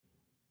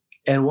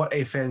And what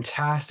a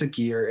fantastic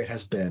year it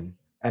has been.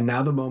 And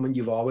now the moment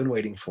you've all been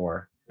waiting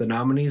for. The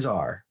nominees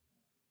are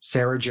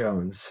Sarah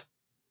Jones,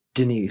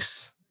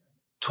 Denise,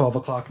 12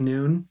 o'clock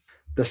noon,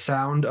 The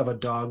Sound of a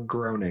Dog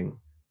Groaning,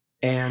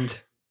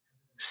 and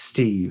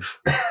Steve.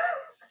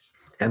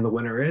 And the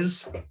winner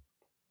is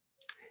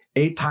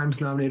 8 times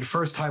nominated,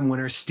 first time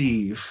winner,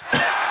 Steve.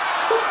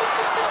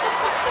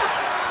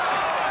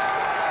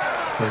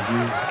 Thank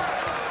you.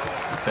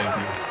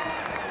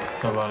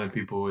 Thank you. A lot of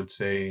people would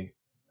say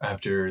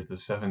after the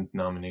 7th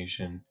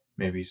nomination,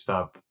 maybe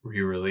stop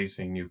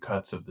re-releasing new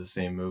cuts of the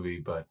same movie,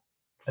 but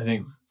I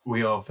think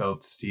we all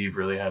felt Steve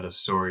really had a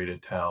story to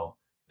tell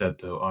that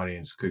the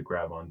audience could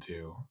grab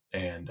onto,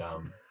 and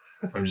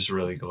I'm just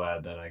really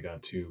glad that I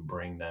got to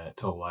bring that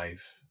to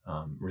life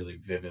really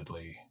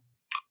vividly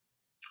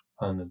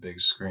on the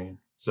big screen.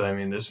 So, I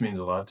mean, this means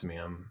a lot to me.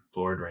 I'm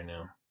floored right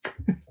now.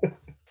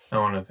 I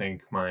want to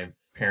thank my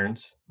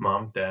parents,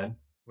 mom, dad.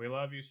 We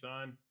love you,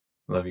 son.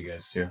 Love you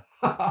guys too.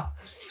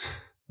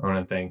 I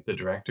want to thank the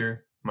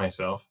director,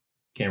 myself,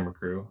 camera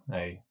crew.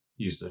 I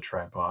used a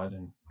tripod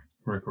and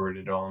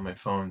recorded it all on my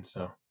phone.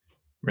 So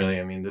really,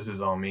 I mean, this is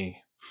all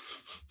me.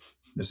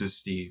 This is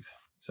Steve.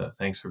 So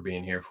thanks for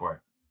being here for it.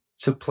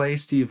 To play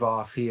Steve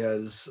off, he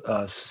has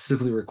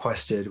specifically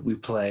requested we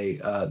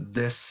play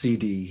this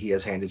CD he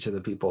has handed to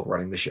the people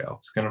running the show.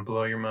 It's going to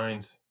blow your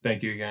minds.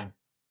 Thank you again.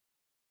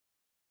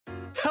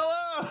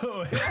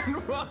 Hello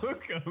and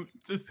welcome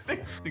to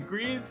 6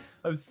 Degrees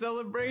of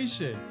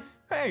Celebration.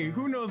 Hey,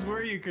 who knows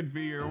where you could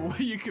be or what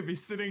you could be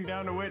sitting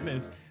down to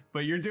witness,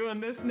 but you're doing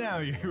this now.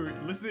 You're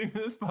listening to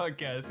this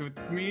podcast with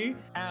me,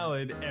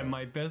 Alan, and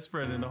my best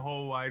friend in the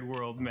whole wide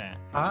world, Matt.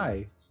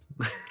 Hi.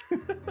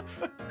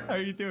 How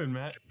are you doing,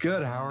 Matt?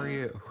 Good. How are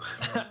you?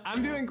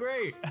 I'm doing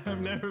great.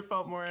 I've never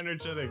felt more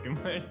energetic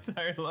in my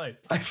entire life.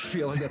 I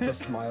feel like that's a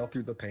smile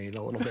through the pain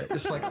a little bit.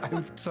 Just like,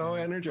 I'm so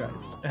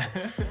energized.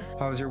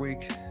 How was your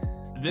week?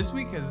 This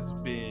week has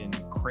been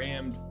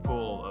crammed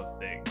full of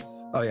things.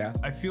 Oh, yeah?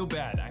 I feel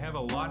bad. I have a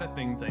lot of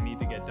things I need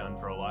to get done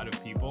for a lot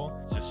of people,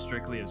 just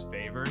strictly as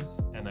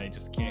favors, and I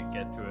just can't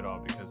get to it all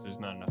because there's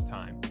not enough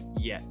time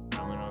yet.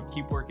 I'm going to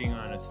keep working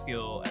on a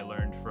skill I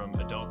learned from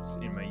adults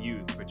in my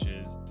youth, which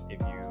is if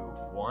you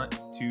want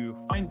to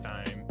find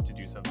time to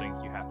do something,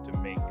 you have to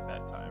make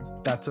that time.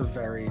 That's a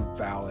very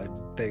valid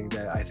thing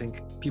that I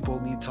think people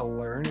need to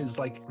learn is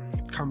like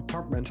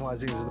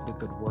compartmentalizing isn't a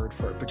good word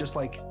for it, but just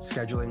like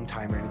scheduling,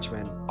 time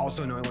management,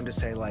 also knowing when to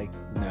say like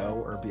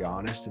no or be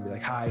honest and be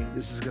like, hi,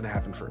 this is going to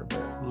happen for a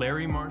bit.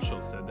 Larry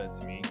Marshall said that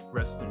to me.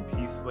 Rest in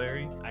peace,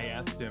 Larry. I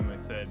asked him, I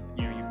said,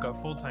 you know, you've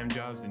got full-time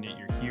jobs and yet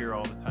you're here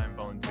all the time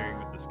volunteering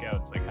with the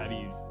Scouts. Like, how do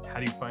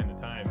you find the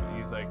time? And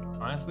he's like,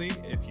 honestly,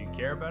 if you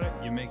care about it,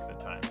 you make the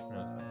time. And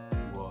I was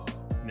like, whoa,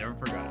 never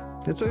forgot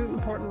it. It's an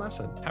important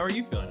lesson. How are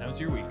you feeling? How's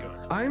your week going?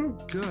 I'm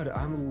good.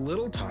 I'm a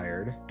little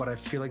tired, but I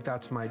feel like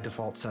that's my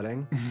default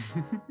setting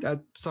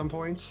at some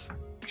points.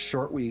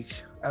 Short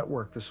week at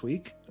work this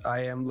week.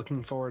 I am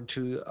looking forward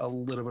to a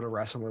little bit of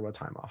rest and a little bit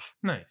of time off.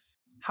 Nice.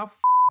 How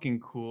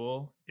fucking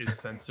cool is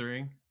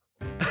censoring?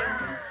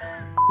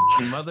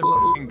 Mother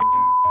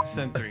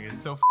censoring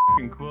is so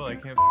fucking cool. I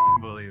can't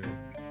believe it.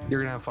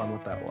 You're gonna have fun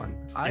with that one.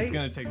 It's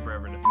gonna take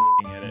forever to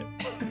edit.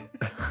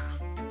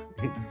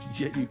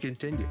 Yet you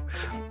continue.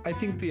 I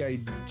think the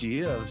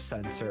idea of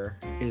censor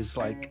is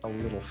like a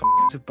little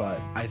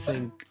but I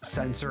think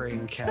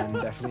censoring can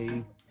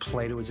definitely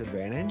play to its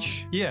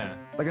advantage. Yeah.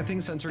 Like I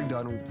think censoring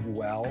done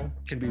well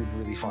can be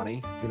really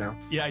funny, you know?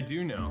 Yeah, I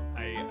do know.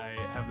 I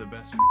have the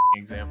best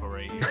example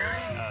right here.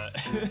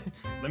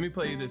 Let me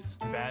play you this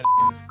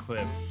badass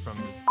clip from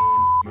this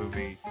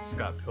movie,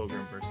 Scott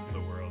Pilgrim versus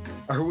the World.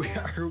 Are we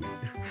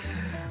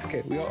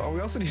okay, we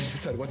also need to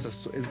decide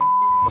is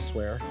a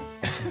swear?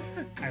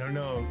 I don't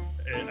know.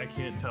 I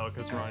can't tell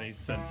because Ronnie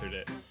censored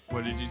it.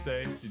 What did you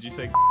say? Did you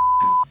say?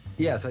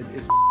 Yes,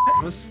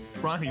 it's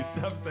Ronnie,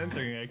 stop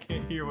censoring. I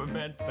can't hear what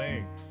Matt's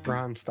saying.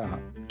 Ron, stop.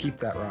 Keep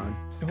that, Ron.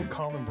 Don't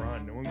call him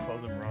Ron. No one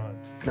calls him Ron.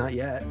 Not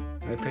yet.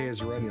 I pay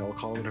his rent. I'll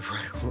call him whatever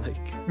I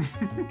like.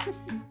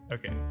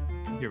 Okay,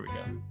 here we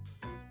go.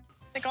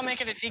 Think I'll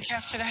make it a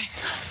decaf today.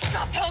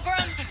 Scott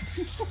Pilgrim!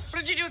 What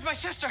did you do with my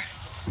sister?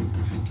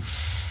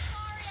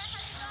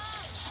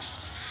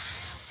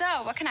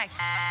 So, what can I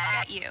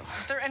get you?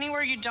 Is there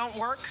anywhere you don't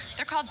work?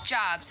 They're called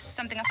jobs,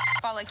 something a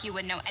ball like you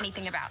wouldn't know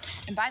anything about.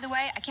 And by the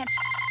way, I can't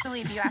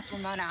believe you asked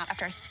Ramona out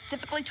after I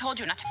specifically told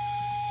you not to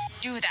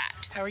do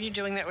that. How are you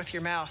doing that with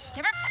your mouth?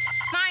 Never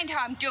mind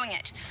how I'm doing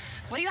it.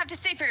 What do you have to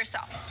say for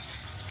yourself?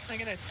 Can I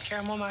get a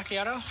caramel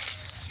macchiato?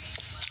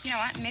 You know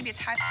what? Maybe it's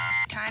high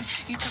time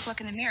you took a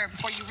look in the mirror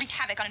before you wreak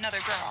havoc on another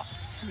girl.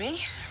 Me?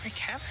 Wreak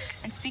havoc?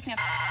 And speaking of,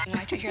 I'd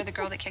like to hear the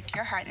girl that kicked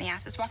your heart in the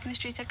ass is walking the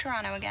streets of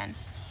Toronto again.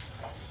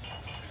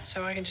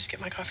 So I can just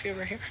get my coffee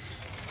over here?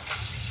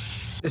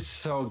 It's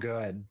so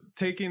good.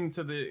 take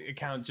into the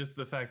account just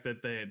the fact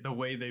that the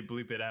way they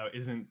bleep it out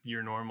isn't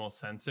your normal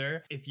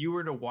censor. If you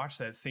were to watch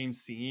that same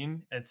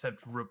scene,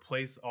 except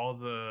replace all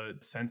the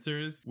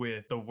censors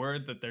with the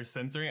word that they're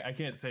censoring, I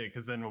can't say it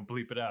because then we'll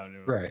bleep it out.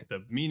 And Right.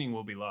 The meaning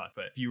will be lost.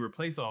 But if you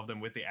replace all of them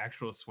with the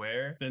actual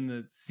swear, then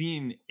the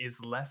scene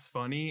is less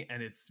funny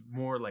and it's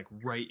more like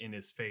right in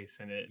his face,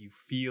 and you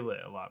feel it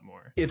a lot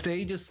more. If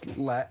they just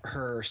let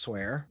her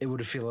swear, it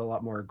would feel a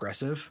lot more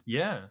aggressive.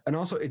 Yeah. And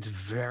also, it's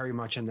very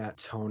much in that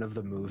tone of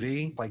the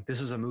movie. Like,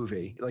 this is a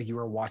movie. Like, you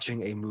are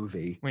watching a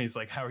movie. When he's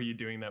like, how are you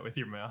doing that with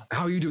your mouth?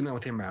 How are you doing that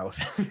with your mouth?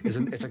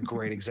 It's a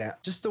great example.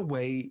 Just the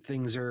way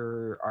things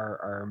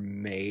are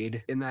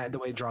made, in that the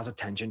way it draws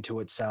attention to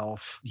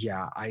itself.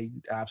 Yeah, I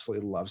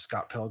absolutely love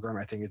Scott Pilgrim.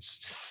 I think it's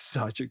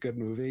such a good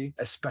movie,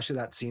 especially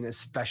that scene,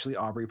 especially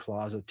Aubrey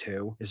Plaza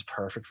too, is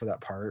perfect for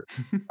that part.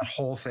 The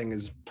whole thing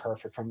is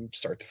perfect from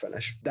start to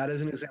finish. That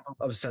is an example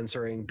of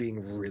censoring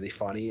being really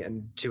funny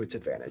and to its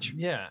advantage.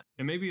 Yeah.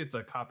 And maybe it's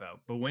a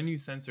cop-out, but when you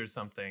censor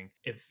something,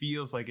 it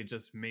feels like it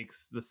just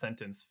makes the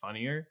sentence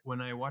funnier.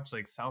 When I watch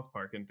like South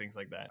Park and things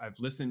like that, I've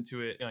listened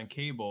to it on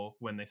cable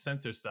when they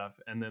censor stuff,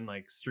 and then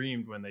like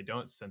streamed when they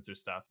don't censor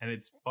stuff. And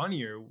it's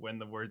funnier when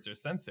the words are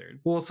censored.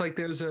 Well, it's like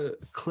there's a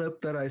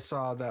clip that I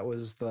saw that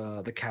was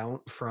the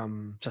Count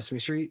from Sesame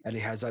Street, and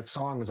he has that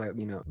song. It's like,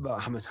 you know,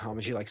 how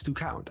much he likes to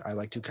count. I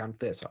like to count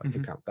this. I like to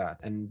count that.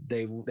 And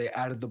they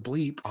added the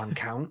bleep on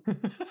count.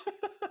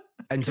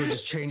 And so it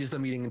just changes the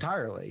meaning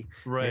entirely.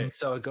 Right. And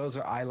so it goes,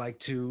 I like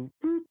to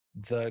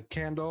the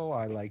candle,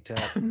 I like to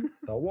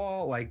the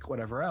wall, like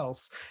whatever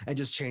else, and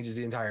just changes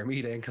the entire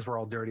meeting because we're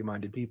all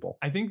dirty-minded people.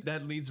 I think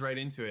that leads right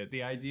into it.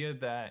 The idea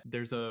that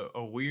there's a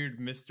weird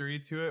mystery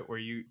to it where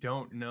you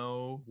don't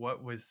know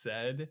what was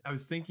said. I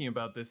was thinking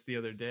about this the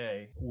other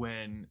day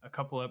when a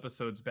couple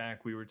episodes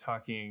back we were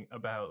talking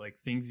about like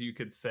things you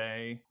could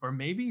say, or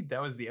maybe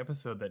that was the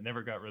episode that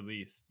never got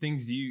released.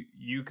 Things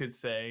you could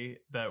say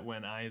that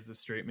when I as a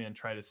straight man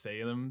try to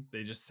say them,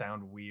 they just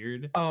sound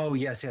weird. Oh,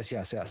 yes.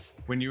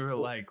 When you were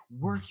like,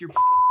 work your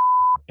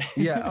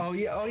yeah. Oh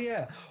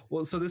yeah.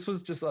 Well, so this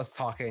was just us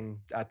talking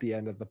at the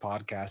end of the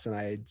podcast, and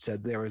I had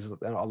said there was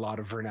a lot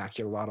of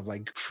vernacular, a lot of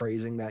like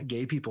phrasing that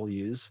gay people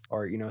use,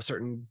 or, you know,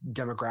 certain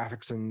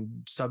demographics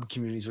and sub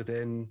communities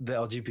within the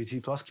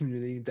LGBT plus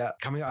community that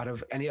coming out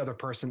of any other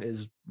person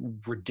is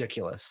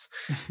ridiculous.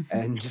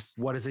 And just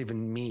what does it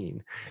even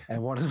mean?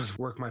 And one of them was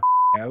work my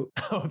out.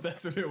 Oh,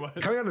 that's what it was.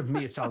 Coming out of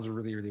me, it sounds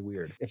really, really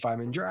weird. If I'm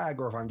in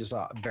drag, or if I'm just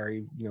a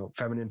very, you know,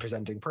 feminine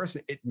presenting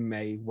person, it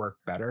may work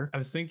better. I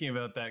was thinking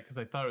about that because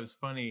I thought it was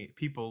funny.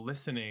 People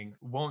listening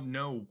won't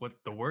know what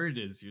the word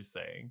is you're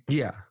saying.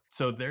 Yeah.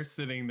 So they're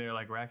sitting there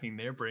like racking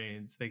their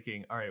brains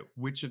thinking, all right,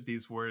 which of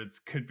these words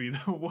could be the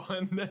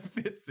one that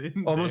fits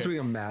in Almost there?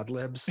 doing a Mad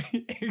Libs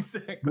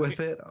Exactly. with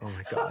it. Oh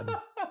my God.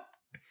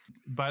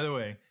 By the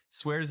way,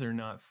 swears are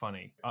not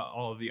funny.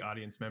 All of the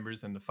audience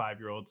members and the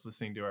 5-year-olds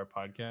listening to our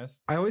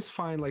podcast. I always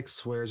find like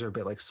swears are a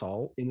bit like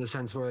salt, in the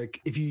sense where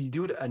like if you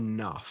do it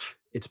enough,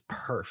 it's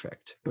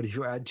perfect. But if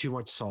you add too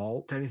much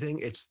salt to anything,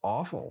 it's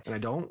awful. And I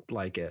don't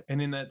like it.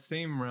 And in that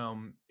same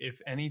realm,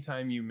 if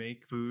anytime you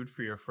make food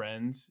for your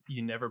friends,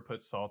 you never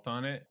put salt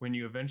on it, when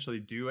you eventually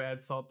do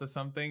add salt to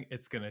something,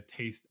 it's going to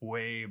taste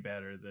way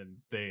better than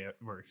they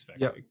were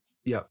expecting.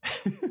 Yep,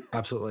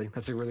 absolutely.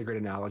 That's a really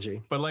great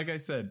analogy. But like I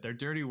said, they're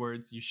dirty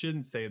words. You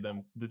shouldn't say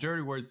them. The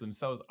dirty words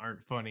themselves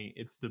aren't funny.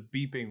 It's the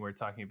beeping we're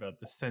talking about,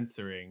 the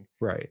censoring.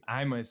 Right.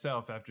 I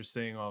myself, after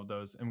saying all of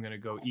those, am going to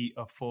go eat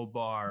a full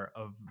bar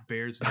of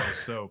Bearsville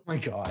soap. My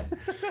God.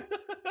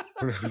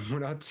 We're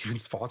not even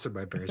sponsored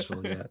by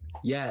Bearsville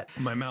yet.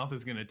 My mouth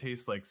is going to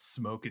taste like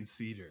smoke and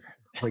cedar.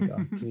 Oh my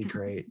God, it's gonna be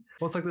great.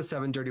 Well, it's like the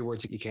 7 dirty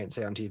words that you can't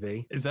say on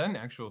TV. Is that an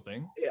actual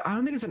thing? I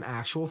don't think it's an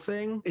actual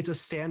thing. It's a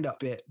stand-up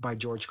bit by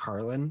George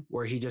Carlin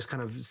where he just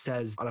kind of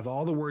says, out of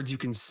all the words you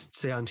can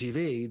say on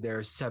TV,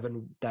 there's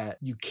 7 that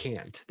you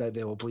can't, that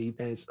they will bleep.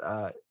 And it's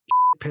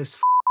piss,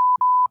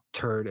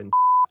 turd, and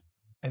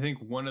I think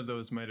one of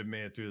those might have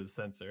made it through the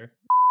censor.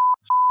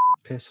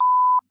 piss.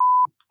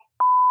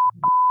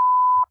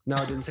 No,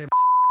 I didn't say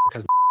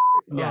because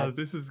Yeah,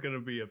 this is gonna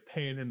be a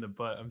pain in the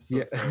butt. I'm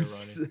so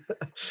sorry,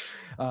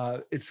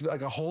 Ronnie. It's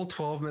like a whole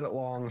 12-minute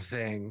long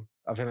thing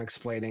of him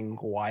explaining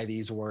why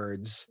these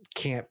words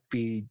can't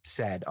be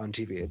said on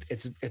TV.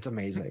 It's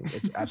amazing.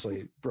 It's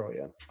absolutely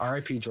brilliant.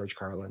 R.I.P. George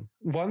Carlin.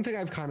 One thing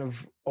I've kind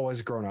of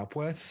always grown up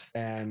with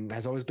and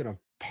has always been a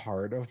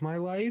part of my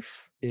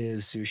life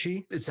is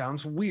sushi. It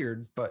sounds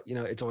weird, but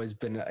it's always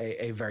been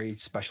a very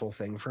special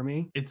thing for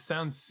me. It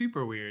sounds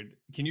super weird.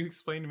 Can you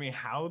explain to me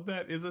how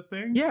that is a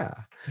thing? Yeah.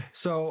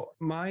 So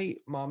my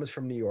mom is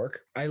from New York.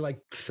 I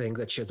think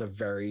that she has a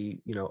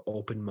very,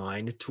 open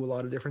mind to a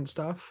lot of different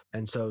stuff.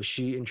 And so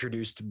she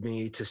introduced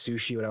me to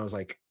sushi when I was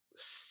like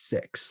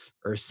 6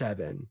 or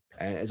 7.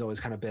 And it's always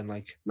kind of been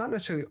like, not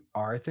necessarily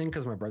our thing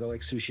because my brother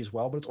likes sushi as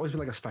well, but it's always been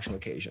like a special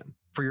occasion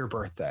for your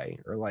birthday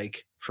or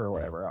like for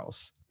whatever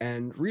else.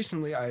 And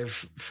recently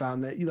I've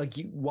found that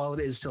while it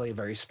is still a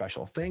very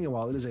special thing, and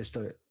while it is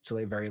still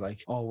a very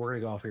like, oh, we're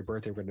going to go out for your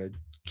birthday, we're going to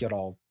get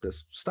all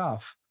this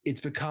stuff,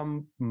 it's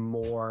become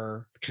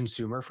more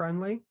consumer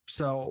friendly.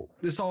 So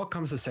this all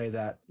comes to say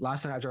that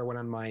last night after I went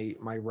on my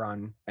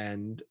run,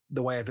 and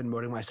the way I've been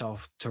motivating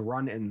myself to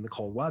run in the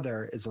cold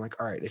weather is I'm like,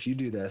 all right, if you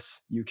do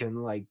this, you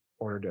can like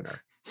order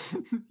dinner.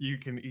 You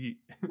can eat.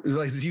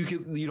 Like you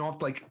don't have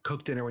to like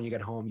cook dinner when you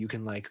get home. You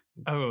can like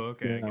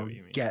Okay, I get what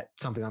you mean. get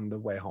something on the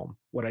way home.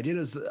 What I did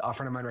is a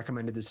friend of mine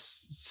recommended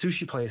this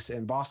sushi place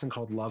in Boston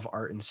called Love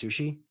Art and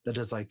Sushi that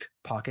does like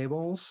poke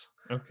bowls.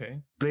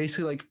 Okay.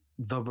 Basically like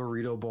the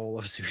burrito bowl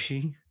of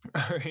sushi.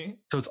 All right.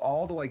 So it's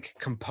all the like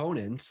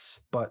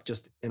components, but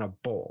just in a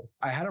bowl.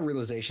 I had a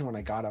realization when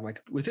I got it. I'm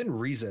like, within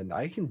reason,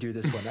 I can do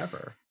this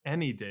whenever.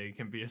 Any day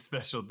can be a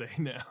special day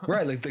now.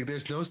 Right. Like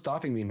there's no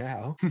stopping me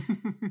now.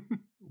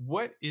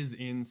 What is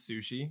in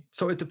sushi?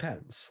 So it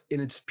depends.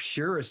 In its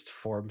purest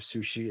form,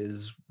 sushi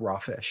is raw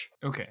fish.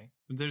 Okay.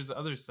 There's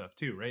other stuff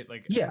too, right?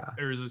 Like, Yeah.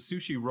 Or is a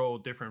sushi roll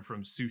different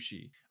from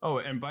sushi? Oh,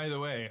 and by the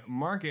way,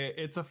 mark it.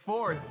 It's a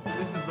fourth.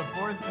 This is the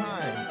fourth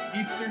time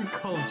Eastern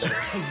culture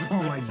has been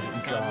Oh my mentioned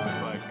on God. this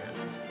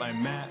podcast by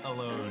Matt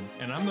alone,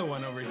 and I'm the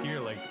one over here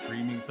like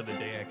dreaming for the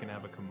day I can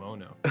have a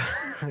kimono.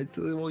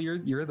 Well, you're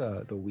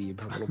the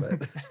weeb a little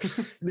bit.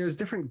 There's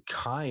different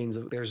kinds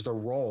of. There's the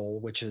roll,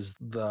 which is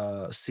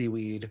the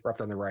seaweed wrapped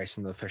on the rice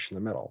and the fish in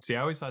the middle. See,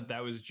 I always thought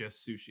that was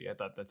just sushi. I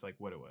thought that's like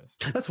what it was.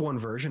 That's one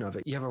version of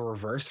it. You have a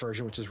reverse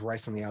version, which is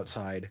rice on the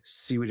outside,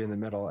 seaweed in the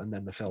middle, and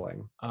then the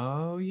filling.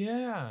 Oh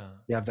yeah.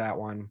 You have that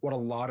one. What a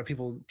lot of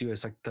people do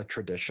is like the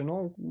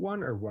traditional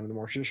one, or one of the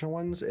more traditional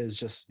ones, is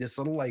just this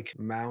little like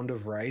mound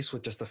of rice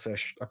with just the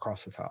fish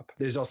across the top.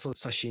 There's also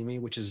sashimi,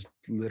 which is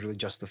literally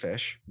just the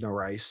fish, no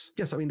rice.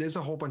 Yes, I mean, there's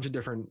a whole bunch of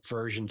different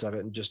versions of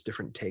it and just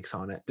different takes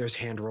on it. There's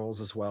hand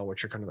rolls as well,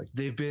 which are kind of like,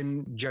 they've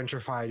been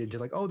gentrified into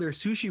like, oh, they're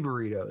sushi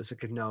burritos.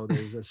 Like, no,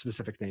 there's a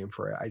specific name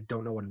for it. I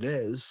don't know what it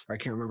is. I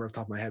can't remember off the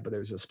top of my head, but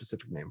there's a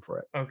specific name for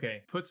it.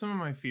 Okay, put some of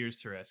my fears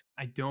to rest.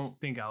 I don't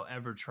think I'll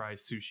ever try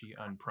sushi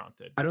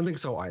unprompted. I don't think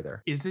so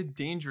either. Is it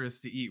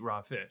dangerous to eat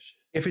raw fish?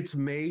 If it's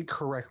made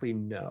correctly,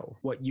 no.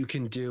 What you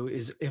can do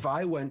is, if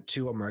I went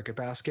to a market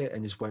basket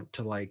and just went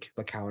to like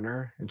the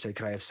counter and say,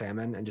 could I have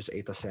salmon, and just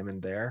ate the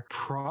salmon there?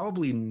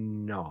 Probably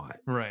not.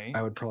 Right.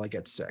 I would probably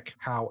get sick.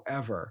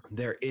 However,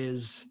 there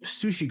is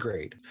sushi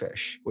grade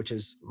fish, which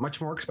is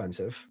much more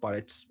expensive, but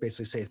it's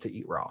basically safe to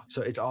eat raw.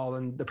 So it's all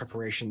in the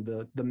preparation,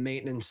 the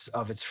maintenance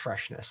of its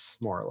freshness,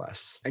 more or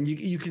less. And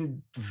you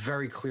can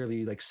very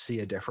clearly like see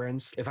a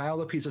difference. If I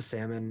held a piece of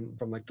salmon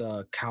from like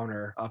the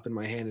counter up in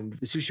my hand, and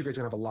the sushi grade's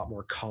gonna have a lot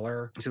more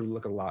color, it's gonna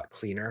look a lot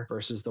cleaner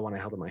versus the one I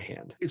held in my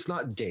hand. It's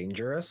not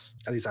dangerous.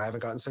 At least I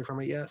haven't gotten sick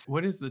from it yet.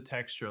 What is the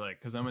texture like?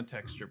 Because I'm a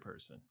texture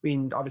person. I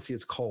mean, obviously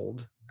it's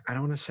cold. I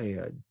don't want to say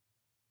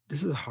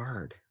this is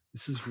hard.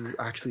 This is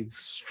actually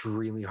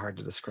extremely hard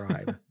to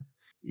describe.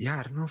 Yeah,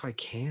 I don't know if I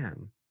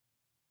can.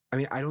 I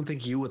mean, I don't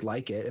think you would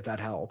like it, if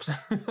that helps.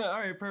 All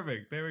right,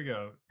 perfect. There we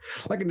go.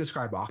 I can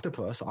describe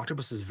octopus.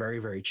 Octopus is very,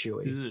 very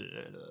chewy.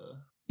 Ugh.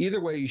 Either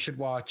way, you should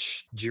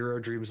watch Jiro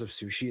Dreams of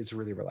Sushi. It's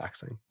really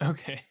relaxing.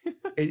 Okay.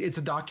 It's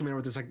a documentary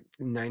with this like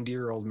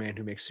 90-year-old man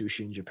who makes sushi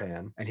in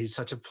Japan, and he's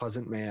such a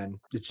pleasant man.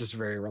 It's just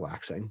very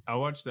relaxing.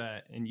 I'll watch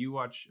that. And you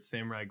watch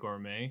Samurai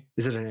Gourmet?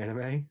 Is it an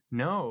anime?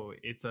 No,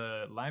 it's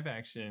a live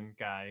action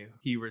guy.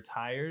 He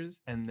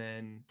retires and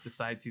then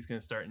decides he's going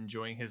to start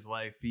enjoying his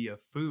life via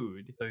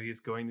food. So he's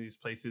going to these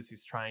places,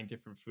 he's trying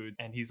different foods,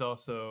 and he's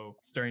also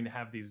starting to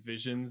have these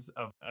visions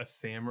of a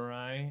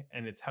samurai,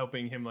 and it's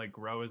helping him like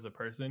grow as a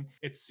person.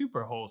 It's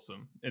super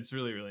wholesome. It's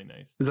really, really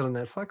nice. Is it on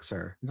Netflix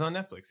or? It's on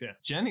Netflix, yeah.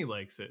 Jenny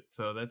likes it,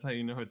 so that's how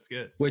you know it's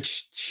good.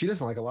 Which she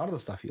doesn't like a lot of the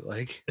stuff you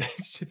like.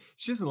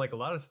 she doesn't like a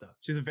lot of stuff.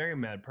 She's a very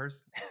mad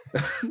person.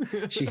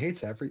 She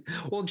hates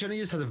well, Jenny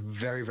just has a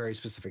very, very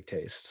specific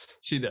taste.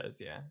 She does,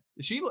 yeah.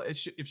 If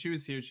she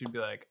was here, she'd be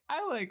like,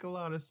 I like a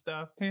lot of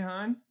stuff. Hey,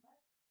 hon,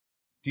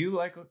 do you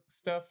like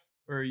stuff,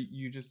 or are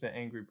you just an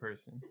angry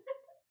person?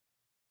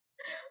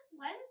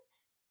 What?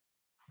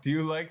 Do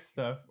you like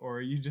stuff, or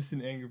are you just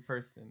an angry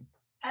person?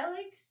 I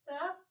like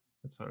stuff.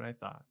 That's what I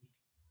thought.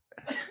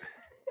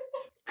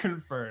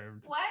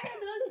 Confirmed. Why are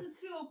those the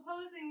two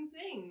opposing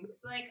things?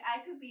 Like, I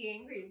could be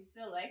angry and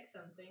still like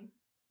something,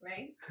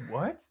 right?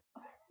 What?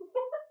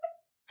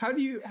 How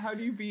do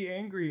you be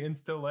angry and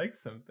still like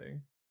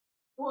something?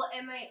 Well,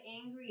 am I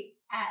angry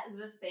at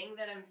the thing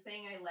that I'm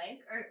saying I like?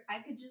 Or I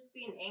could just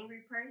be an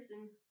angry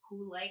person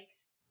who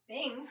likes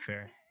things.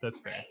 Fair. That's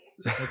fair. Right?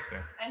 That's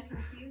fair. I'm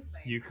confused by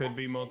your You could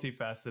be question.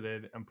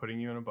 multifaceted. I'm putting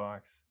you in a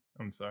box.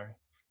 I'm sorry.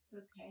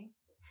 It's okay.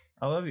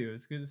 I love you.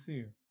 It's good to see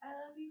you. I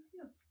love you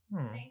too.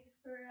 Hmm. Thanks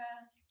for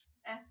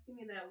asking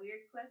me that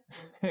weird question.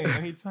 Hey,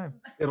 anytime.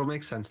 It'll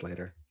make sense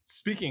later.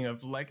 Speaking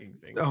of liking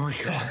things. Oh my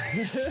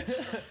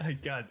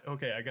God.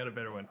 Okay, I got a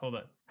better one. Hold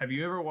on. Have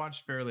you ever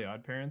watched Fairly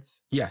Odd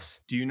Parents?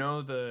 Yes. Do you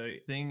know the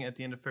thing at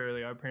the end of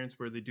Fairly Odd Parents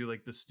where they do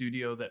like the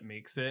studio that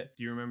makes it?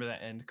 Do you remember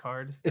that end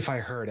card? If I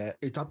heard it.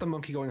 It's not the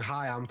monkey going,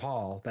 hi, I'm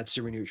Paul. That's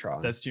Jimmy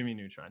Neutron. That's Jimmy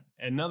Neutron.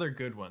 Another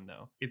good one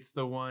though. It's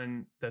the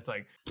one that's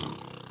like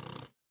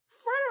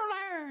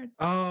Fredolard.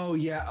 Oh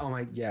yeah. Oh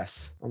my,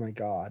 yes. Oh my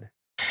God.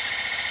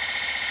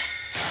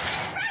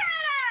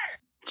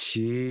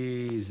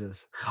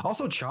 Jesus.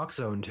 Also Chalk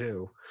Zone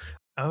too.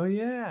 Oh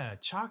yeah,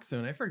 Chalk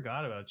Zone. I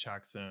forgot about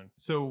Chalk Zone.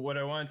 So what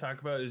I want to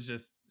talk about is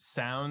just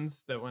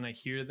sounds that when I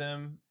hear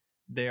them,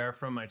 they are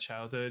from my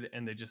childhood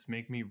and they just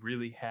make me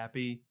really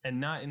happy. And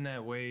not in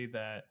that way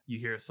that you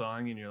hear a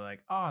song and you're like,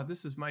 oh,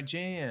 this is my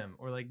jam.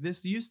 Or like,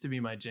 this used to be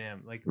my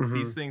jam. Like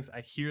these things,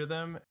 I hear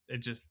them. It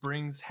just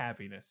brings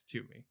happiness to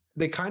me.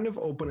 They kind of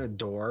open a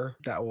door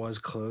that was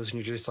closed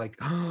and you're just like,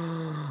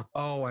 oh,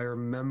 I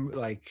remember,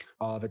 like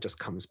all of it just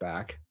comes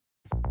back.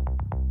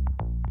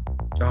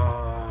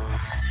 Oh,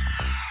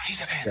 He's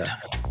a phantom.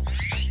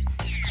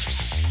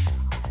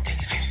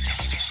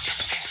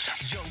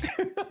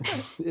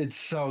 it's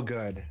so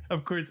good.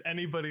 Of course,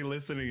 anybody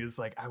listening is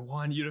like, I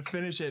want you to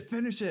finish it.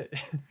 Finish it.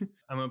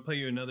 I'm going to play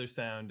you another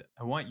sound.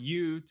 I want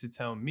you to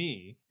tell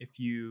me if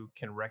you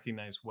can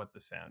recognize what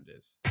the sound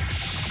is.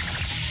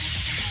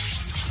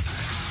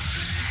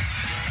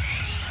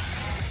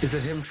 Is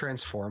it him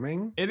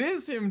transforming? It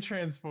is him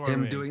transforming.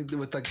 Him doing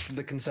with the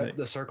concept,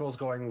 the circles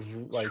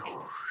going like,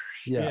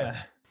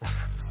 yeah.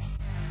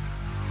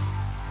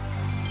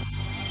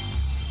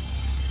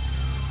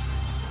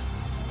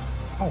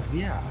 Oh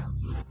yeah,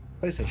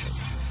 PlayStation.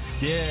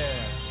 Yeah,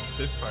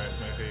 this part is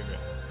my favorite.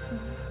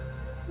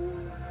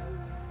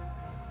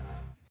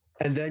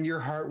 And then your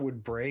heart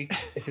would break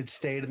if it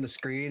stayed in the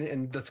screen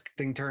and the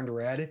thing turned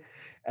red,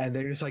 and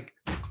they're just like,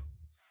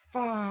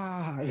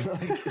 fuck.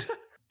 Like,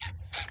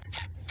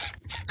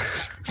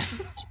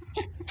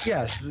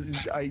 yes,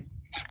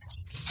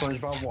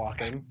 SpongeBob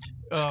walking.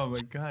 Oh my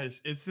gosh.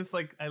 It's just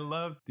like, I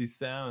love these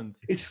sounds.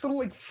 It's just little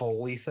like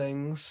Foley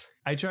things.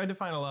 I tried to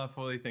find a lot of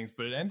Foley things,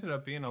 but it ended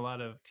up being a lot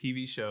of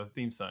TV show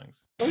theme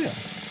songs. Oh yeah.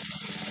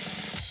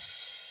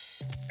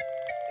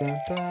 Dun,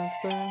 dun,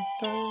 dun,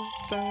 dun,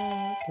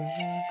 dun,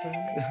 dun,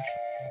 dun.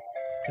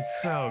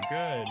 It's so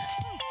good.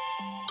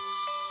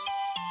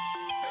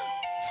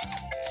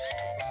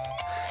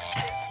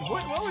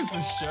 What was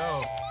the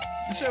show?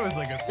 The show was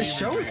like a The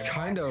show is dream.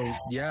 kind of,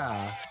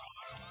 yeah.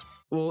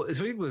 Well,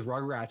 especially with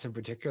Rugrats in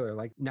particular,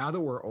 like now that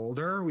we're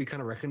older, we kind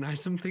of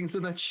recognize some things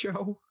in that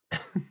show.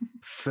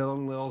 Phil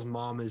and Lil's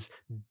mom is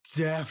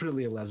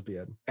definitely a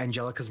lesbian.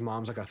 Angelica's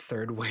mom's like a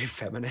third wave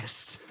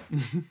feminist.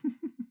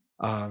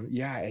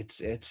 Yeah,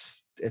 it's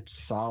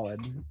solid.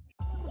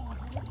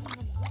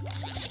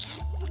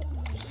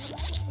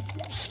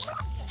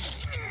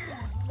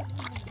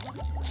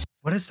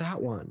 What is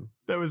that one?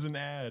 That was an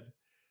ad.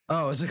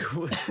 Oh, it's like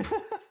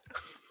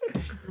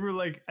You were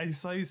like, I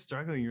saw you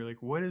struggling. You're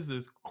like, what is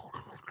this?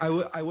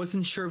 I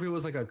wasn't sure if it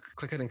was like a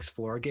click and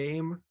explore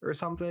game or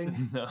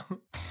something. No.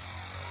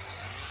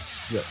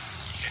 Yeah.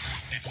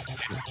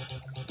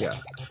 Yeah.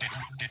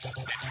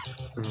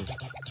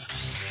 Mhm.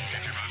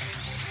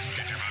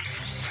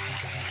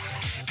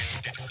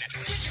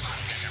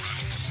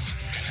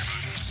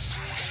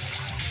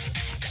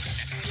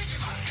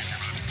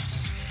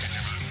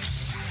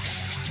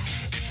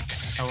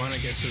 I want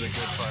to get to the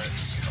good part.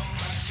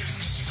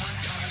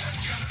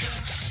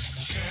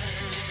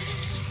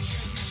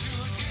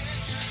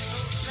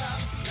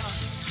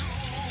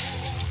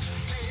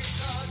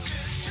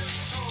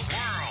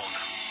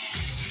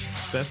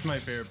 That's my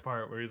favorite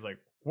part where he's like,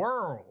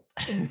 world.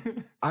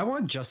 I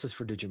want justice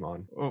for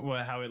Digimon.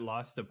 What, how it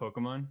lost to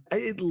Pokemon?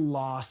 It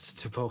lost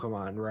to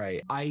Pokemon,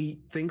 right? I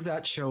think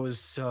that show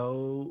is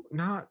so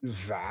not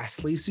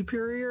vastly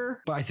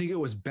superior, but I think it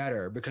was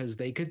better because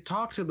they could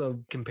talk to the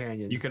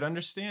companions. You could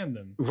understand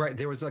them. Right,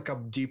 there was like a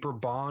deeper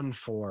bond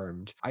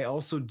formed. I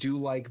also do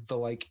like the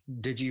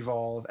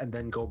Digivolve and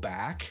then go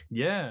back.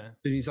 Yeah.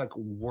 Then he's like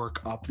work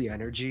up the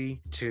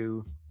energy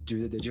to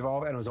do the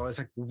Digivolve, and it was always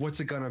like, what's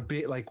it gonna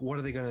be? Like, what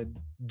are they gonna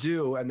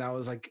do? And that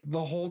was like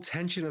the whole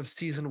tension of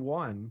season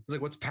 1. It's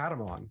like, what's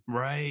Patamon?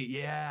 Right,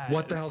 yeah.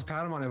 What the hell's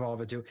Patamon evolve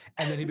into?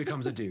 And then he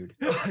becomes a dude.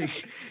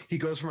 Like, he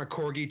goes from a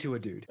corgi to a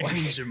dude.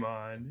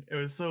 Digimon. It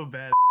was so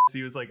bad.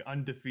 He was like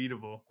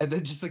undefeatable. And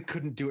then just like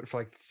couldn't do it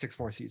for like 6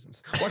 more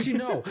seasons. Well, actually,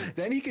 no.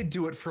 Then he could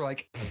do it for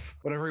like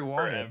whatever he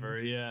wanted. Forever,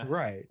 yeah.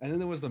 Right. And then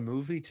there was the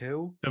movie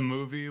too. The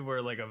movie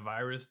where like a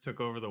virus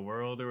took over the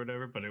world or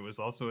whatever, but it was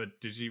also a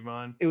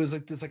Digimon. It was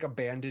like this like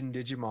abandoned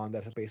Digimon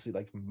that had basically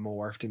like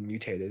morphed and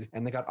mutated.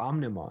 And they got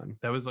Omnimon,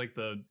 That was like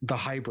the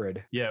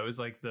hybrid. yeah, it was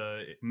like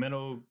the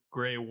metal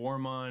gray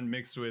Warmon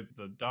mixed with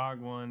the dog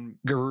one.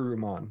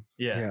 Garurumon.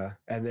 Yeah. Yeah.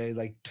 And they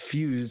like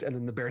fused, and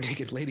then the Bare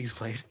Naked Ladies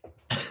played.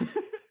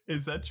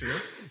 Is that true?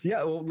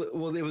 Yeah,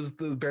 well, it was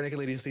the Bare Naked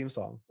Ladies theme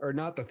song, or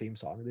not the theme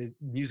song, the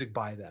music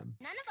by them.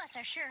 None of us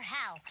are sure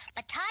how,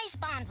 but Ty's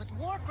bond with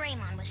War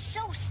Greymon was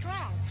so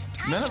strong.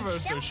 Ty None of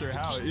us are himself sure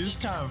how. became It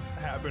just kind of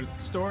happened.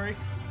 Story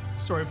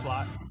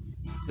plot.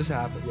 This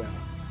happened, yeah.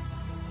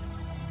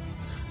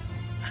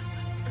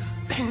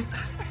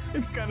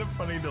 It's kind of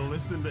funny to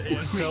listen to anime.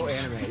 It's so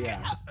anime,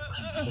 yeah.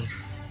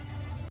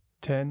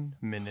 10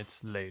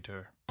 minutes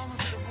later. The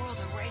world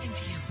are waiting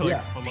for you.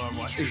 Like, Yeah. full on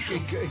watching.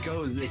 It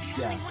goes,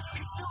 yeah.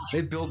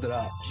 They build it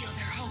up. Feel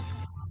their hope.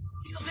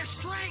 Feel their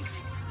strength.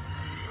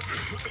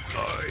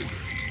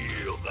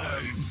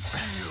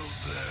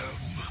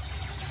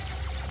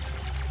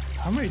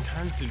 How many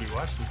times did you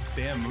watch this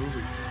damn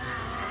movie?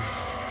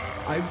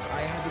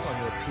 I had this on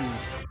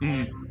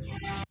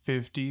repeat.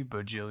 50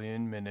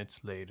 bajillion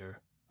minutes later.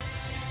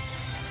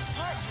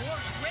 Part War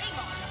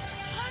Greymon,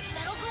 part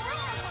Metal Garou.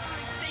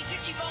 They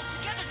digivolve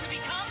together to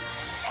become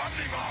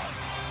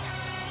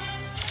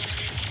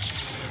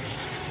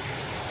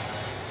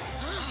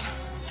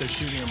They're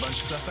shooting a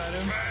bunch of stuff at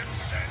him.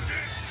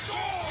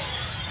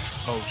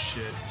 Oh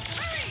shit.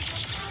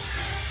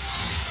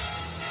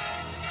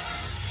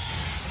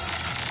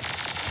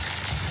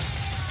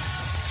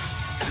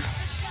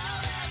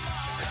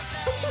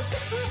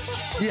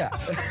 Yeah.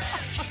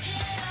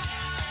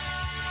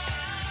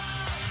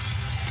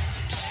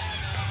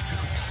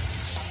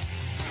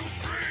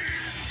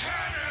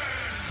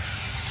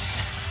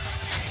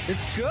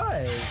 It's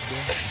good.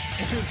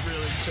 It was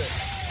really good.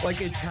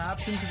 Like it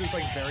taps into this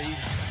like very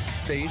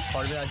base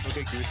part of it. I still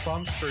get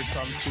goosebumps for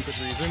some stupid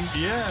reason.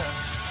 Yeah.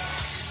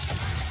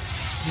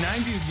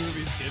 90s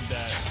movies did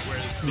that, where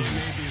they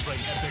made these like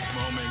epic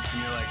moments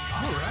and you're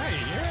like, all right,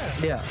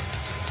 yeah. Yeah.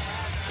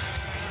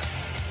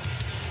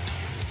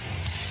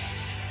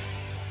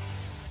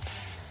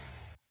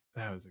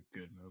 That was a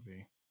good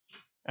movie.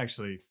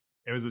 Actually,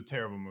 it was a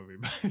terrible movie,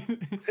 but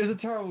It's a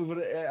terrible, but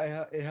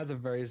it has a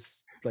very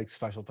like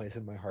special place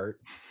in my heart.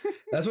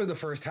 That's why the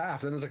first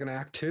half. Then there's like an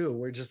act 2.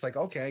 We're just like,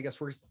 okay, I guess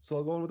we're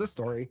still going with this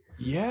story.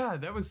 yeah,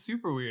 that was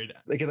super weird.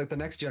 Like the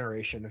next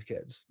generation of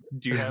kids.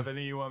 Do you have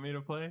any you want me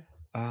to play?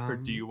 Or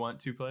do you want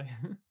to play?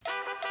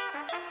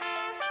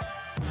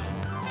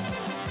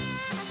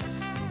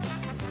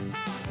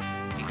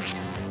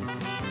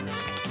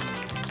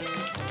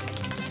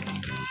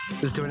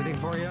 Does it do anything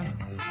for you?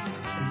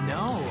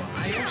 No,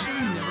 I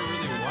actually never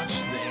really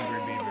watched the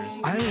Angry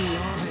Beavers. I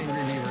love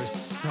Angry Beavers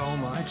so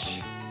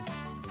much.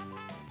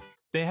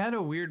 They had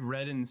a weird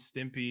Red and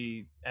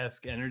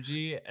Stimpy-esque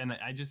energy, and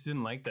I just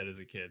didn't like that as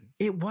a kid.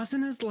 It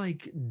wasn't as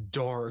like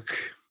dark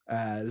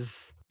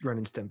as Ren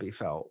and Stimpy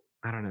felt.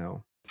 I don't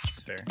know. It's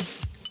fair.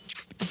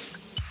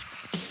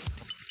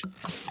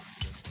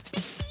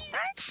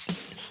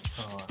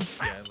 Oh,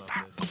 yeah, I love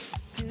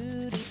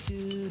this.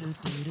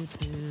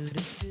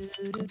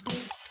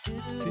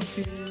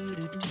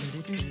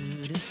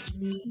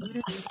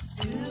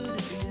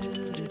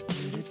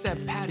 Is that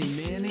Patty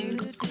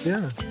Mayonnaise?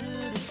 Yeah.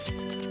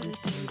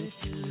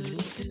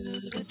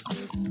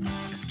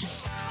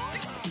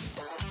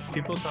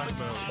 People talk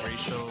about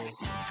racial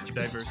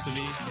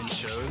diversity in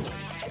shows.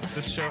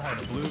 This show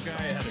had a blue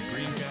guy, it had a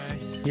green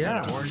guy, it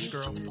had an orange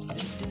girl.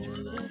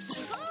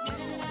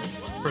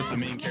 Of course, the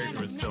main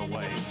character was still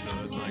white, so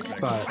it's not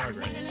exactly But-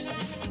 progress.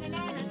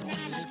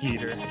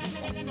 Skeeter.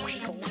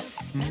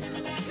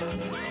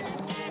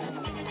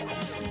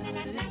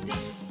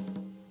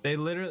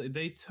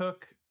 They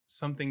took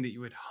something that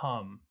you would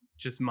hum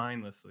just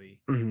mindlessly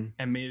Mhm.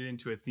 and made it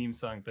into a theme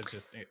song that's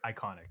just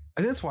iconic.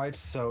 And that's why it's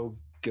so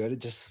good.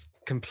 It's just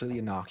completely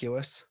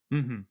innocuous.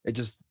 Mm-hmm. It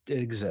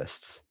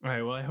exists. All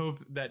right. Well, I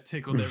hope that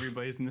tickled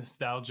everybody's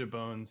nostalgia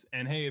bones.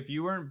 And hey, if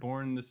you weren't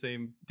born the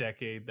same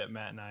decade that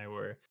Matt and I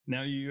were,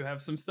 now you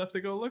have some stuff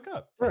to go look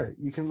up. Right.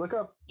 You can look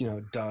up,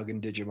 Doug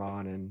and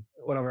Digimon and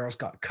whatever else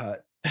got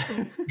cut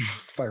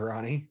by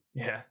Ronnie.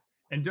 Yeah.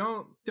 And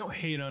don't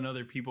hate on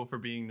other people for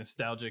being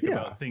nostalgic Yeah.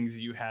 about things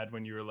you had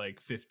when you were like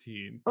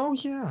 15. Oh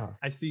yeah.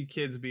 I see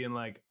kids being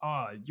like,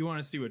 "Oh, you want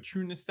to see what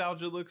true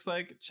nostalgia looks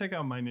like? Check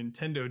out my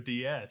Nintendo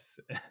DS."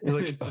 You're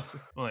like, It's just,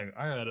 I'm like,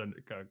 I had a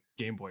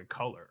Game Boy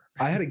Color.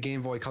 I had a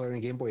Game Boy Color and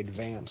a Game Boy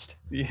Advanced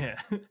Yeah.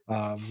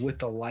 with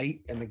the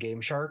light and the Game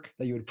Shark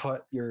that you would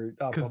put your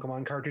 'Cause-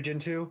 Pokemon cartridge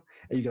into,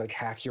 and you could like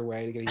hack your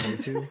way to get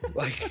into.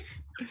 Like,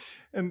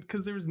 And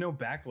because there was no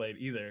backlight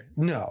either.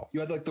 no, you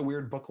had like the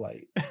weird book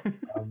light.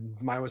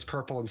 Mine was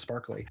purple and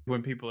sparkly.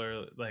 When people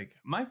are like,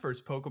 my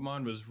first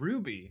Pokemon was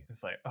Ruby.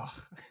 It's like,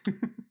 oh.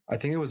 I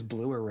think it was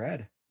blue or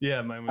red.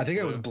 Yeah, mine was I think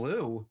blue. it was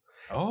blue.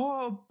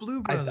 Oh,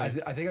 Blue I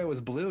Brothers. think I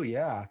was blue,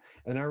 yeah.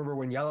 And I remember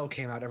when yellow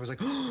came out, I was like,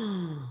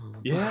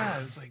 yeah,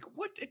 I was like,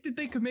 what?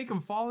 They could make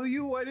them follow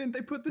you? Why didn't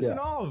they put this in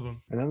Yeah. all of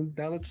them? And then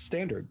now that's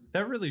standard.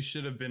 That really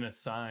should have been a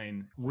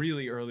sign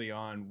really early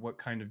on what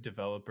kind of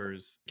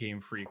developers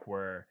Game Freak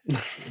were.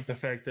 The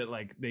fact that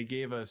like they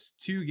gave us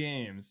 2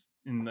 games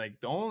and like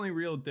the only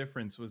real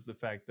difference was the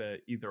fact that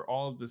either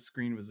all of the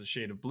screen was a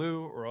shade of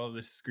blue or all of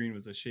the screen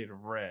was a shade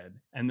of red.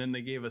 And then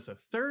they gave us a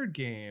 3rd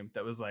game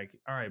that was like,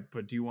 all right,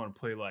 but do you want to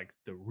play like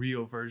the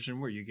real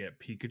version where you get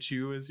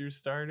Pikachu as your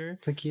starter?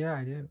 It's like, yeah,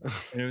 I do.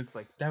 And it was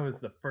like, that was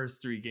the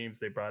first 3 games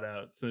they brought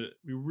out. So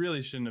we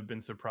really shouldn't have been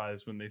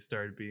surprised when they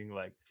started being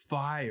like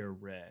Fire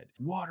Red,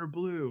 Water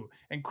Blue,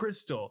 and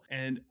Crystal,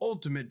 and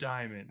Ultimate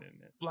Diamond, and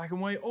Black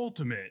and White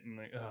Ultimate. And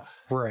like, ugh.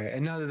 Right.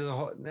 And now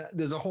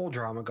there's a whole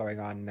drama going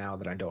on now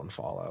that I don't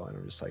follow. And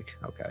I'm just like,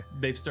 okay.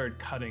 They've started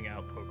cutting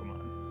out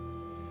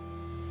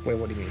Pokemon. Wait,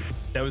 what do you mean?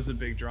 That was the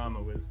big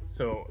drama, was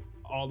so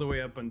all the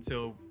way up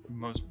until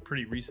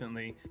pretty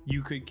recently,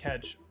 you could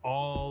catch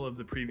all of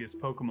the previous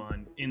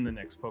Pokemon in the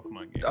next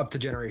Pokemon game. Up to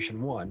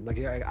generation 1.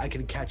 Like I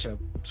can catch a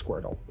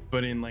Squirtle.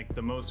 But in like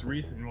the most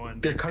recent one,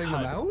 They're cutting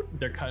them out?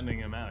 They're cutting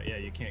them out. Yeah,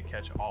 you can't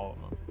catch all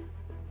of them.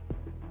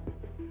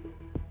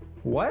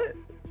 What?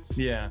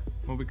 Yeah,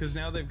 well, because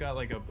now they've got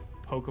like a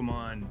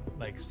Pokemon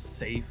like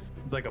safe.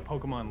 It's like a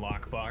Pokemon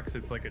lockbox.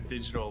 It's like a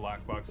digital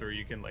lockbox where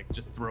you can like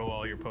just throw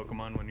all your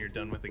Pokemon when you're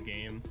done with the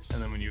game,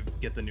 and then when you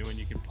get the new one,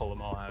 you can pull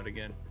them all out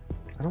again.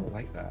 I don't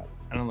like that.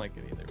 I don't like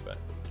it either, but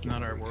it's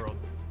not our world.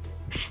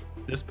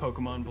 This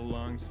Pokemon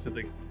belongs to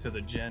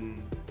the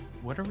Gen.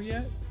 What are we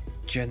at?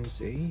 Gen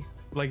Z?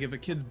 Like, if a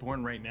kid's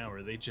born right now,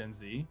 are they Gen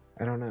Z?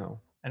 I don't know.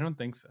 I don't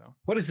think so.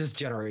 What is this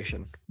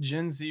generation?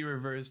 Gen Z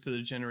refers to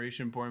the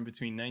generation born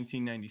between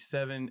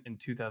 1997 and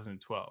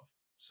 2012.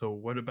 So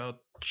what about...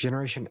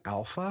 Generation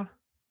Alpha?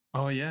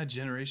 Oh yeah,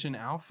 Generation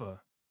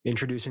Alpha.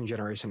 Introducing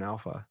Generation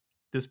Alpha.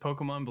 This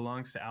Pokemon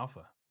belongs to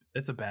Alpha.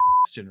 That's a badass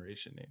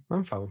generation name.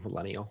 I'm fine with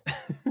millennial.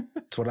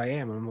 That's what I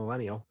am. I'm a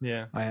millennial.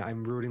 Yeah.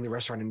 I'm ruining the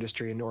restaurant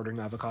industry and ordering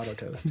avocado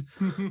toast.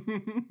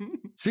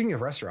 Speaking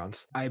of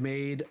restaurants, I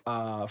made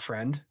a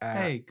friend.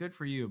 Hey, good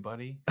for you,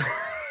 buddy.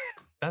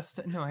 That's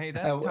at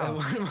tough.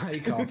 one of my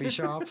coffee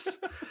shops.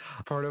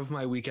 Part of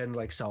my weekend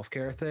like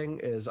self-care thing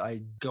is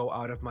I go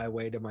out of my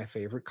way to my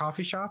favorite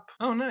coffee shop.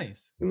 Oh,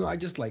 nice. You know, I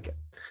just like it.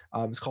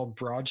 It's called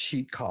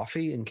Broadsheet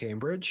Coffee in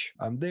Cambridge.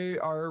 They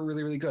are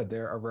really, really good.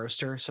 They're a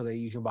roaster, so that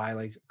you can buy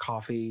like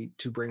coffee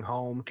to bring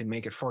home, can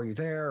make it for you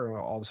there, and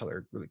all this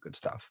other really good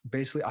stuff.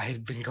 Basically, I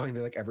had been going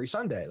there like every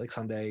Sunday, like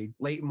Sunday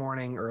late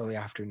morning, early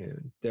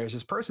afternoon. There's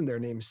this person there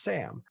named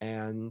Sam,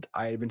 and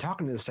I had been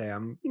talking to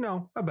Sam, you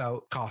know,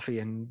 about coffee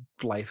and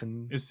life.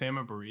 And is Sam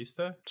a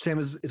barista? Sam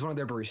is one of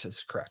their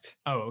baristas, correct?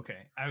 Oh,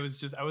 okay. I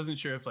wasn't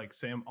sure if like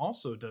Sam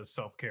also does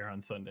self-care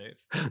on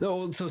Sundays.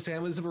 No, so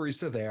Sam is a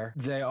barista there.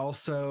 They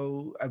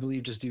also, I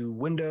believe, just do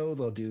window,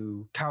 they'll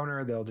do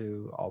counter, they'll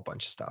do all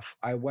bunch of stuff.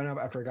 I went up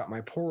after I got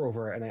my pour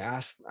over and I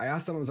asked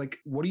them, I was like,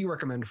 what do you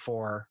recommend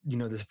for, you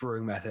know, this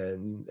brewing method?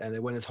 And they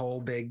went this whole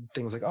big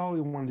thing, was like, oh,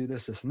 we want to do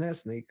this, this, and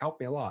this. And they helped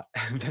me a lot.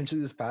 And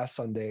eventually this past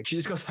Sunday, she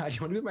just goes, hi, do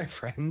you want to be my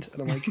friend?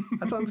 And I'm like,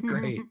 that sounds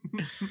great.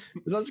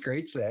 That sounds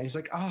great, Sam. And she's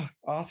like, oh,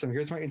 awesome.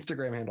 Here's my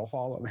Instagram handle.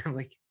 Follow me. I'm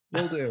like,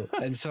 will do.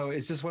 And so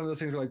it's just one of those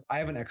things where like, I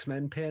have an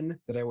X-Men pin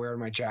that I wear on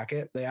my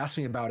jacket. They asked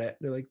me about it.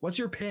 They're like, what's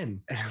your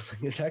pin? And I was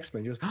like, it's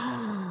X-Men. She goes,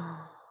 oh,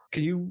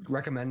 can you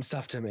recommend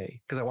stuff to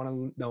me? Because I want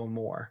to know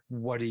more.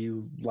 What do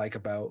you like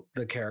about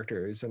the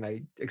characters? And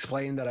I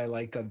explained that I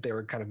like that they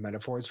were kind of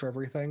metaphors for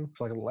everything,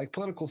 like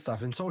political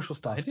stuff and social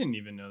stuff. I didn't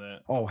even know that.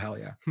 Oh, hell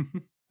yeah.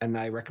 And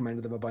I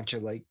recommended them a bunch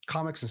of like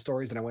comics and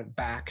stories. And I went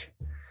back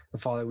the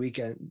following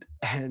weekend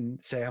and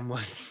Sam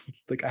was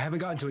like, I haven't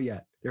gotten to it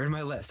yet. They're in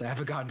my list. I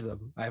haven't gotten to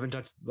them. I haven't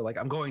touched, but like,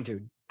 I'm going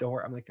to. Don't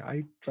worry. I'm like,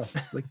 I trust.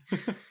 Like,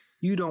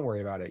 you don't worry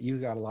about it. You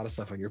got a lot of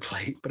stuff on your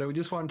plate. But I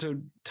just wanted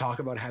to talk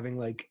about having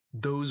like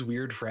those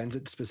weird friends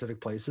at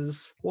specific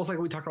places. Well, it's like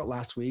we talked about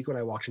last week when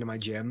I walked into my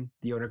gym.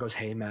 The owner goes,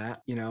 hey,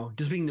 Matt, you know,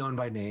 just being known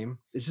by name.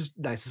 It's just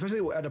nice, especially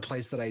at a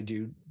place that I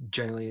do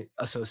generally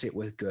associate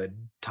with good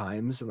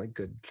times and like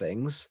good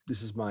things.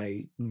 This is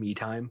my me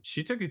time.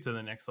 She took it to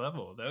the next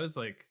level. That was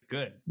like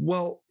good.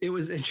 Well, it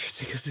was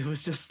interesting because it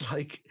was just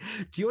like,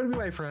 do you want to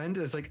be my friend?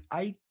 And it's like,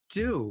 I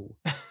do.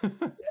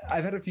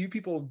 I've had a few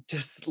people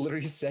just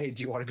literally say,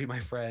 do you want to be my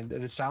friend?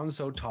 And it sounds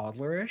so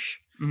toddlerish.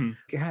 Mhm.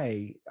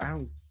 Hey, I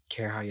don't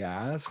care how you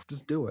ask,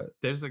 just do it.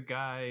 There's a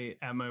guy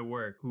at my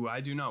work who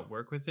I do not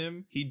work with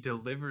him. He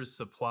delivers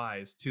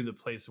supplies to the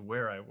place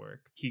where I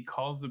work. He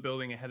calls the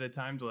building ahead of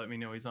time to let me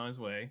know he's on his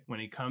way. When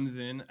he comes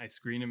in, I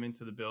screen him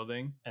into the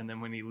building. And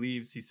then when he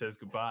leaves, he says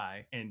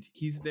goodbye. And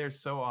he's there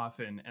so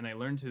often. And I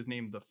learned his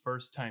name the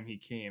first time he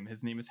came.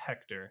 His name is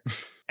Hector.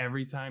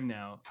 Every time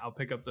now, I'll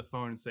pick up the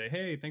phone and say,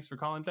 hey, thanks for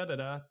calling,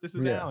 da-da-da. This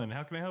is Alan.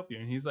 How can I help you?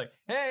 And he's like,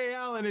 hey,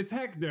 Alan, it's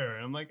Hector.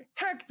 And I'm like,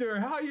 Hector,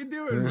 how you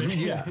doing, man?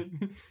 Yeah.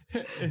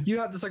 You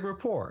have this like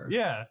rapport.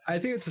 Yeah. I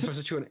think it's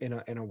especially true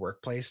in a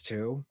workplace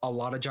too. A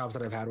lot of jobs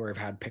that I've had where I've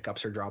had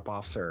pickups or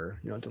drop-offs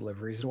or, you know,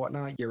 deliveries and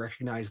whatnot, you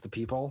recognize the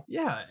people.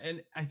 Yeah.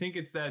 And I think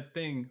it's that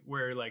thing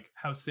where like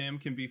how Sam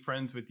can be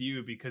friends with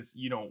you because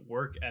you don't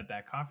work at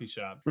that coffee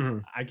shop. Mm-hmm.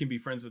 I can be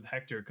friends with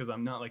Hector because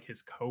I'm not like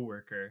his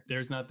coworker.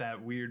 There's not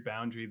that weird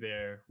boundary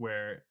there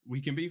where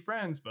we can be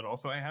friends, but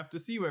also I have to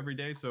see you every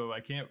day. So I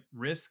can't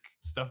risk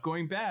stuff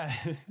going bad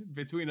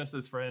between us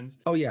as friends.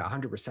 Oh yeah,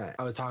 100%.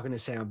 I was talking to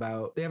Sam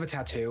about, they have a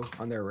tattoo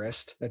on their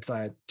wrist. It's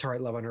to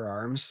write love on her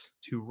arms.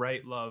 To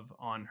write love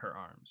on her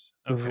arms.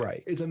 Okay.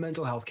 Right. It's a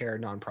mental health care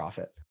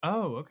nonprofit.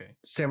 Oh, okay.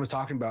 Sam was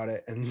talking about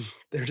it and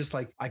they're just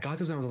like, I got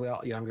this when I was a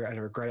lot younger and I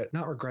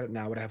not regret it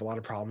now, but I have a lot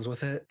of problems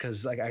with it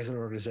because like as an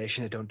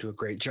organization, I don't do a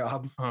great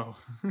job. Oh.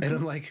 And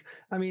I'm like,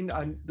 I mean,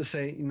 I'm the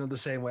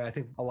same way. I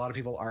think a lot of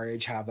people our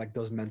age have like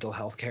those mental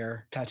health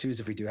care tattoos.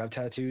 If we do have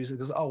tattoos, it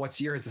goes, oh,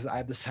 what's yours? I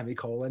have the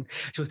semicolon.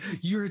 She goes,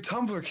 you're a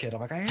Tumblr kid. I'm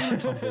like, I am a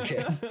Tumblr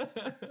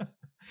kid.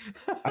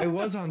 I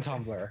was on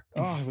Tumblr.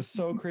 Oh, it was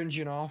so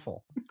cringy and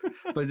awful.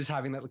 But just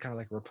having that kind of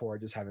like rapport,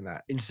 just having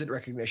that instant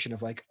recognition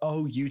of like,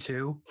 oh, you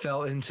too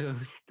fell into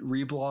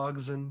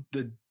reblogs and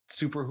the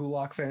super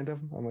Hulock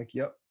fandom. I'm like,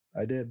 yep,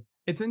 I did.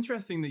 It's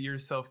interesting that your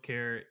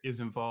self-care is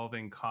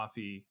involving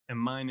coffee and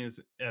mine is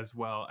as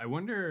well. I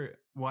wonder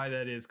why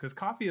that is, because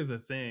coffee is a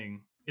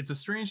thing. It's a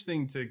strange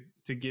thing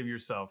to give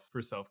yourself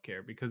for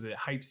self-care because it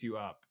hypes you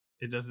up.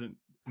 It doesn't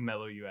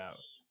mellow you out.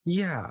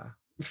 Yeah.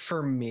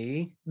 For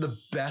me, the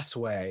best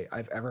way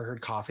I've ever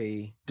heard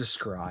coffee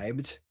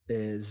described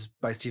is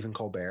by Stephen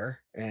Colbert.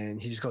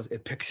 And he just goes,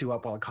 it picks you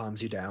up while it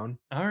calms you down.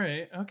 All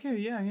right. Okay.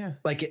 Yeah.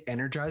 Like it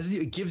energizes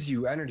you. It gives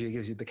you energy. It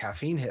gives you the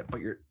caffeine hit,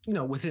 but you're,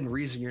 within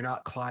reason, you're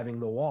not climbing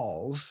the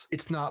walls.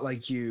 It's not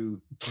like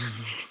you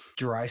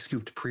dry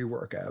scooped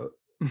pre-workout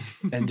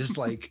and just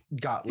like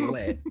got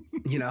lit,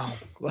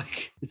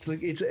 like it's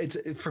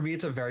for me,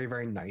 it's a very,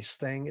 very nice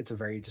thing. It's a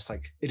very just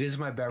like, it is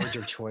my beverage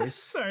of choice.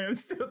 Sorry, I'm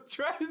still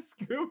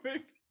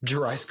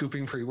Dry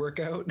scooping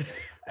pre-workout.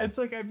 It's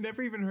like, I've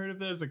never even heard of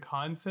that as a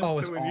concept. Oh,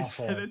 it's so when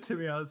awful. you said it to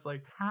me, I was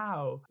like,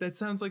 how? That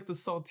sounds like the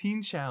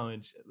saltine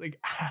challenge. Like,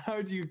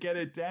 how do you get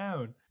it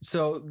down?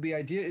 So the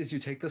idea is you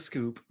take the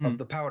scoop of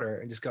the powder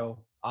and just go,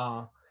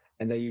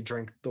 and then you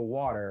drink the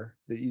water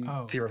that you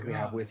theoretically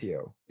have with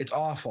you. It's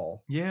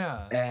awful.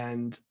 Yeah.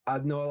 And I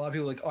know a lot of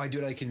people are like, oh, I do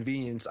it out of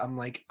convenience. I'm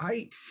like,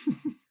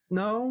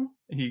 no.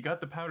 You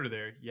got the powder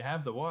there. You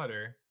have the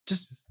water.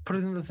 Just put it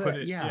in the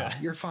thing. Yeah,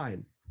 you're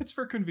fine. It's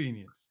for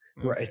convenience.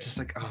 Right. It's just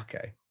like,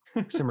 okay,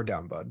 simmer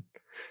down, bud.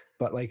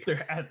 But like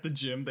they're at the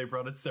gym, they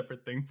brought a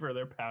separate thing for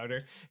their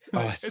powder.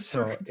 Oh, it's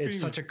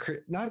such a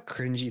not a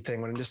cringy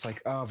thing when I'm just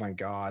like, oh my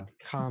God,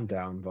 calm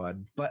down,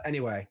 bud. But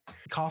anyway,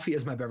 coffee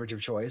is my beverage of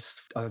choice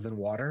other than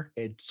water.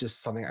 It's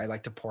just something I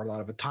like to pour a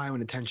lot of time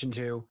and attention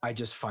to. I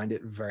just find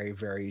it very,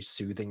 very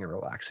soothing and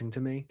relaxing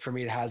to me. For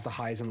me, it has the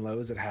highs and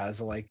lows. It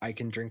has like, I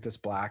can drink this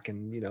black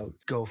and,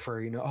 go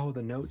for,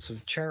 the notes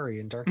of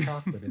cherry and dark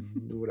chocolate and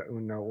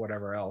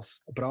whatever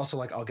else. But also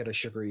like, I'll get a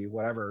sugary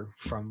whatever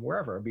from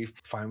wherever. I'd be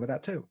fine with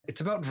that too. It's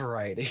about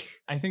variety.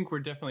 I think we're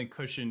definitely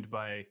cushioned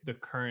by the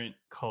current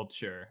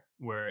culture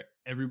where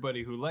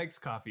everybody who likes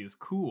coffee is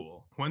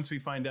cool. Once we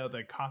find out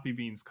that coffee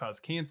beans cause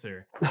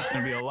cancer, it's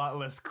going to be a lot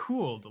less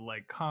cool to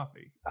like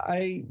coffee.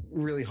 I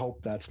really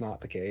hope that's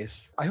not the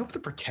case. I hope the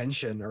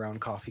pretension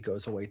around coffee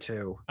goes away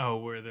too. Oh,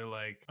 where they're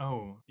like,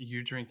 oh,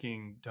 you're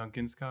drinking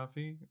Dunkin's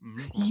coffee?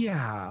 Mm-hmm.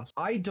 Yeah,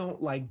 I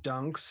don't like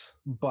Dunks,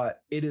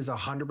 but it is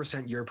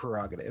 100% your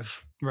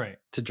prerogative. Right.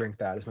 To drink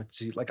that as much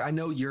as you like. I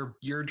know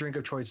your drink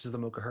of choice is the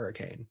Mocha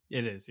Hurricane.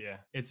 It is, yeah.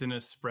 It's an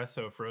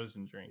espresso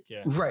frozen drink,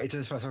 yeah. Right, it's an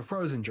espresso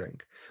frozen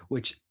drink,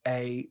 which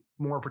a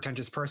more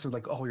pretentious person would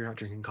like, oh, you're not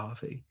drinking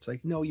coffee. It's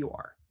like, no, you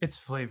are. It's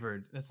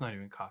flavored. That's not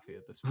even coffee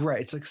at this point.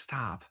 Right, it's like,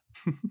 stop.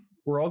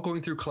 We're all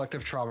going through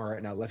collective trauma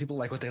right now. Let people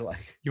like what they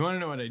like. You want to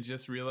know what I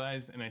just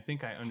realized? And I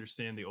think I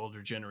understand the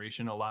older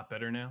generation a lot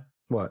better now.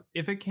 What?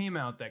 If it came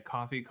out that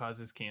coffee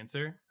causes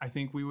cancer, I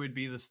think we would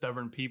be the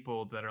stubborn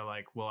people that are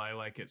like, well, I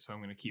like it, so I'm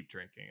going to keep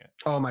drinking it.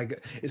 Oh my God.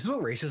 Is this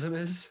what racism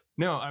is?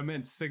 No, I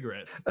meant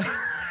cigarettes.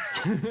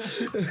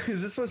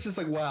 Is this what's just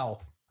like, wow.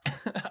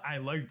 I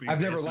like being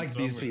I've never liked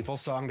these people,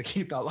 so I'm going to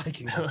keep not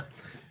liking them.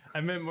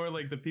 I meant more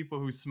like the people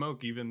who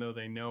smoke, even though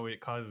they know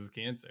it causes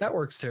cancer. That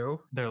works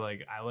too. They're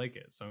like, I like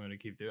it, so I'm going to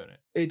keep doing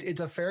it.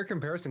 It's a fair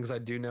comparison because I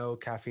do know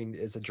caffeine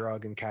is a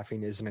drug and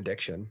caffeine is an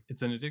addiction.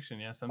 It's an addiction,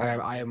 yeah.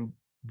 I am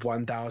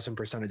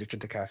 1000% addicted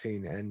to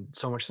caffeine, and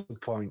so much to the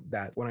point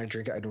that when I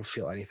drink it, I don't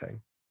feel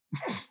anything.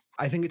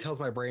 I think it tells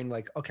my brain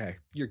like, okay,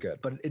 you're good,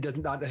 but it does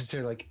not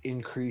necessarily like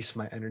increase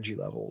my energy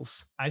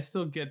levels. I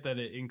still get that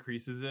it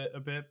increases it a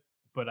bit,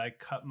 but I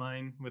cut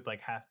mine with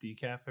like half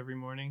decaf every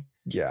morning.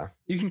 Yeah,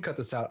 you can cut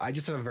this out. I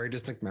just have a very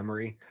distinct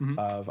memory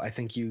of, I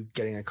think, you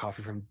getting a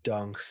coffee from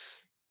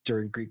Dunks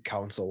during Greek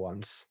Council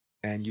once,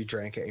 and you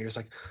drank it and you're just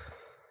like,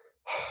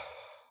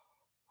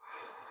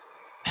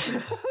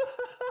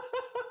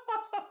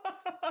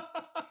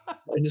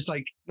 and just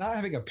like not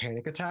having a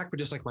panic attack, but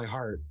just like my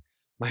heart.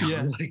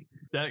 Like,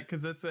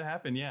 because that's what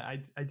happened. Yeah,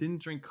 I didn't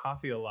drink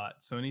coffee a lot,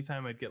 so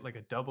anytime I'd get like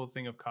a double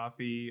thing of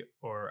coffee,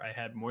 or I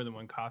had more than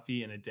one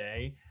coffee in a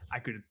day, I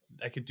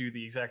could do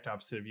the exact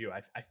opposite of you.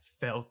 I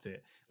felt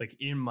it like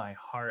in my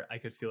heart. I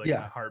could feel like my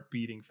heart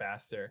beating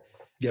faster.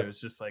 It was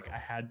just like I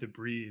had to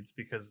breathe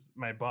because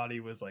my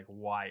body was like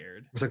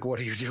wired. It's like, what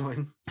are you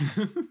doing?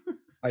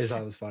 I just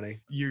thought it was funny.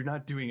 You're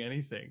not doing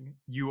anything.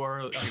 You are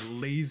a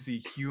lazy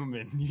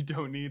human. You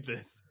don't need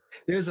this.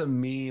 There's a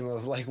meme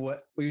of like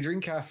what when you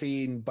drink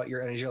caffeine, but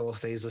your energy level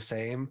stays the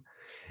same,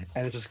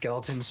 and it's a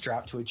skeleton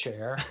strapped to a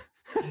chair,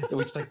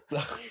 which like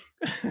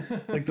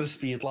the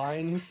speed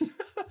lines.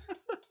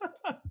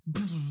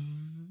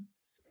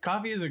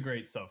 Coffee is a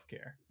great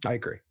self-care. I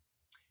agree,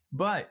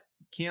 but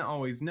can't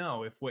always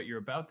know if what you're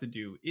about to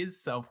do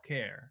is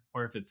self-care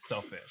or if it's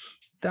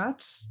selfish.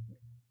 That's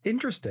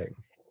interesting.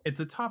 It's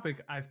a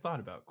topic I've thought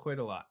about quite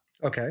a lot.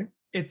 Okay,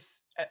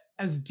 it's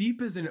as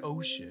deep as an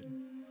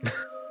ocean.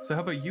 So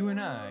how about you and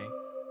I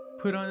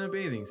put on our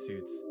bathing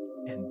suits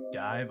and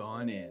dive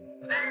on in?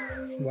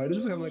 Why does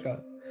it become like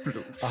a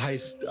high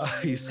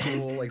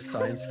school like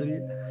science video?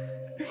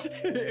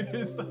 It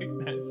is like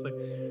that. It's like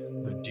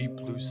the deep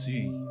blue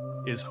sea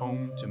is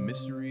home to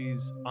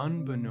mysteries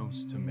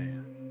unbeknownst to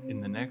man.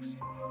 In the next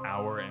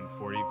hour and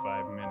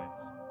 45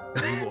 minutes,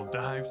 we will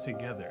dive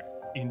together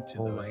into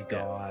those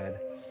depths. God.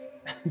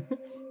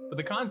 But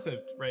the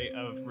concept, right,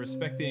 of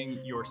respecting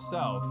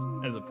yourself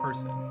as a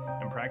person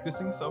and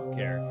practicing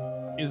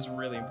self-care is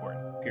really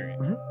important,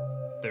 period.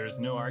 There's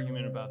no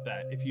argument about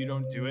that. If you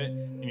don't do it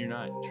and you're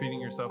not treating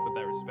yourself with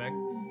that respect,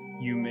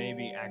 you may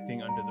be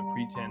acting under the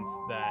pretense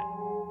that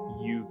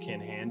you can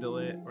handle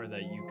it, or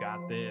that you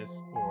got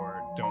this,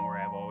 or don't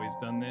worry, I've always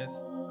done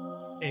this.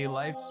 A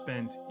life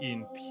spent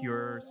in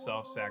pure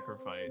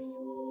self-sacrifice,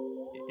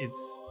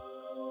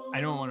 I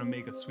don't want to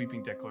make a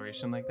sweeping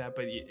declaration like that,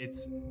 but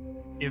it's,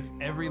 if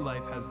every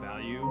life has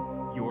value,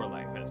 your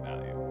life has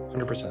value.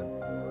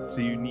 100%.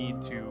 So you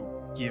need to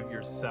give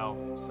yourself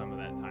some of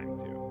that time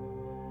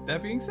too.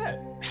 That being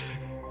said,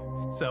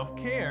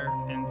 self-care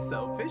and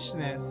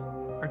selfishness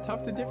are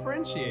tough to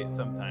differentiate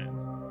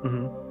sometimes.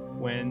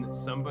 When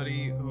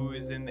somebody who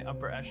is in the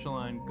upper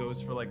echelon goes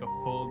for like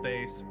a full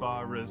day spa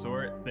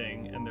resort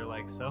thing and they're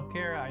like,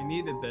 self-care, I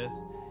needed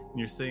this. And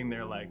you're sitting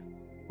there like,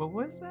 well,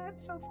 was that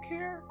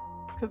self-care?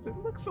 Because it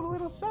looks a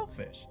little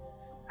selfish.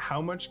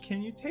 How much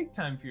can you take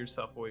time for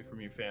yourself away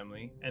from your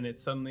family and it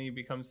suddenly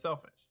becomes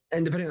selfish?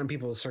 And depending on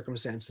people's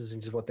circumstances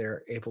and just what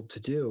they're able to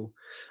do,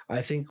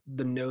 I think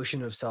the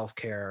notion of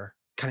self-care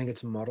kind of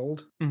gets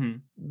muddled.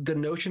 The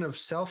notion of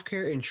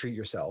self-care and treat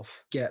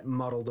yourself get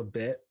muddled a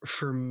bit.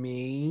 For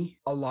me,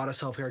 a lot of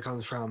self-care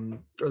comes from,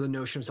 or the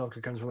notion of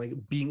self-care comes from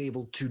like being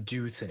able to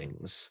do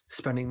things,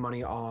 spending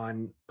money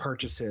on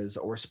purchases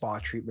or spa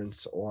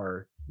treatments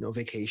or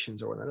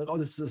vacations or whatnot. Like, oh,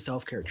 this is a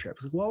self-care trip.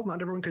 It's like, well,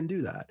 not everyone can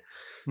do that.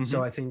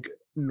 So I think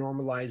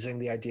normalizing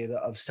the idea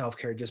of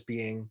self-care just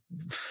being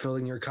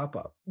filling your cup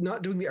up,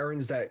 not doing the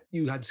errands that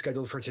you had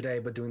scheduled for today,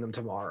 but doing them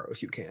tomorrow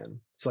if you can.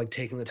 So like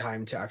taking the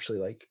time to actually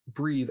like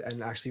breathe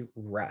and actually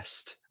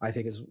rest, I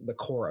think is the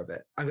core of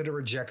it. I'm going to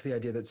reject the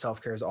idea that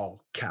self-care is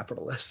all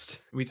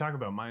capitalist. We talk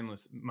about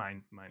mindlessness.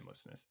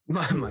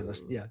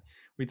 Mindless, yeah.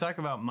 We talk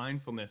about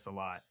mindfulness a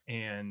lot,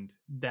 and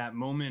that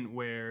moment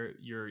where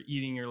you're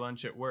eating your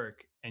lunch at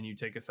work and you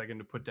take a second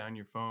to put down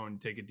your phone,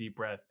 take a deep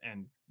breath,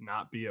 and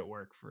not be at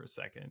work for a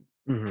second.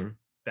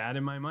 That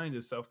in my mind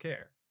is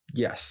self-care.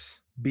 Yes.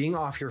 Being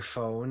off your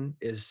phone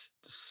is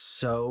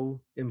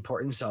so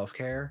important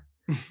self-care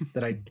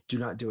that I do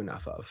not do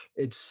enough of.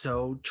 It's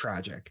so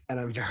tragic. And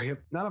I'm very,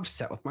 not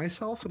upset with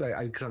myself, but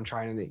because I'm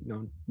trying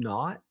to,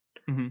 not,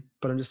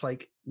 but I'm just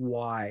like,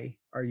 why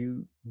are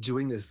you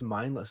doing this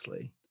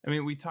mindlessly? I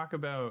mean, we talk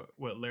about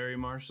what Larry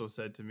Marshall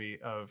said to me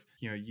of,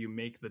 you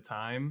make the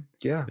time.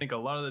 Yeah. I think a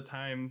lot of the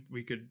time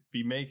we could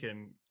be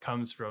making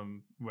comes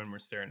from when we're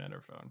staring at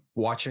our phone.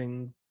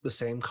 Watching the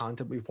same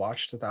content we've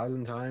watched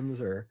 1,000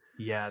 times or.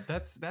 Yeah,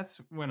 that's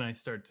when I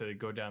start to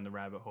go down the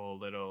rabbit hole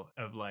a little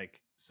of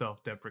like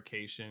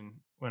self-deprecation,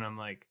 when I'm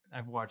like,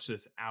 I've watched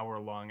this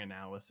hour-long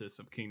analysis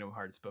of Kingdom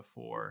Hearts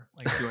before.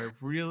 Like, do I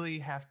really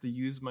have to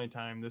use my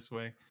time this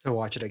way? To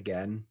watch it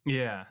again?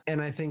 Yeah.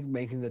 And I think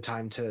making the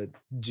time to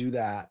do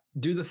that,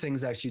 do the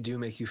things that actually do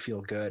make you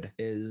feel good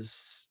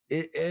is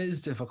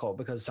difficult,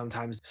 because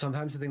sometimes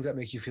the things that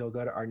make you feel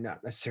good are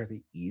not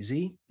necessarily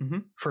easy.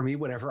 For me,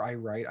 whenever I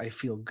write, I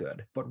feel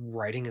good, but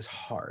writing is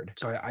hard.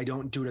 So I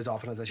don't do it as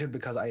often as I should,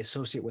 because I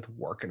associate with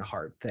work and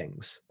hard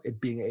things,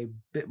 it being a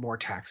bit more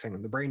taxing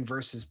on the brain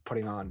versus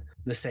putting on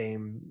the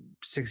same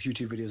 6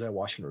 YouTube videos I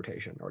watch in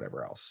rotation or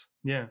whatever else.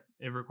 Yeah,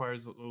 it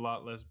requires a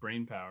lot less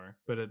brain power,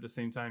 but at the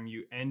same time,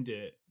 you end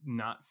it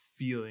not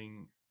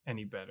feeling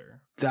any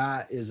better.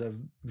 That is a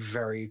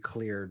very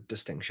clear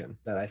distinction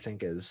that I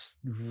think is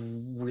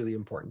really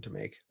important to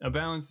make. A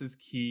balance is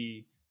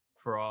key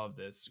for all of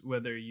this.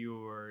 Whether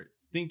you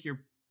think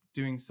you're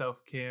doing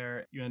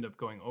self-care, you end up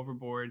going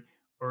overboard,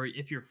 or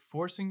if you're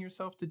forcing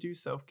yourself to do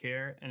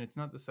self-care and it's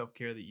not the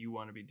self-care that you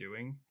want to be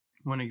doing.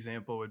 One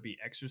example would be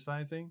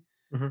exercising.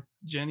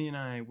 Jenny and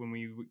I, when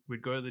we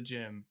would go to the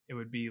gym, it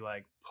would be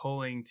like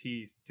pulling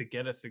teeth to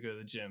get us to go to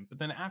the gym. But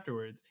then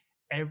afterwards,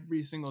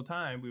 every single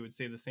time we would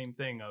say the same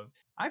thing of,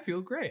 I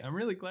feel great. I'm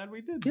really glad we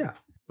did this.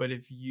 Yeah. But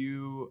if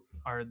you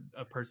are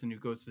a person who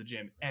goes to the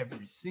gym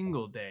every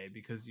single day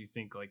because you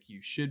think like you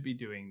should be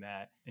doing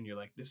that, and you're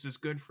like, this is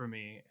good for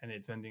me, and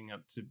it's ending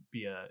up to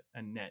be a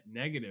net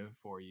negative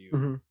for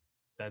you,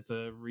 that's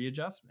a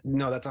readjustment.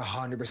 No, that's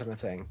 100% a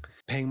thing.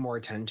 Paying more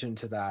attention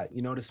to that.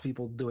 You notice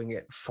people doing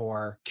it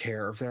for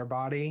care of their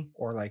body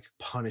or like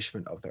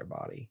punishment of their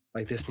body.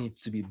 Like, this needs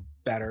to be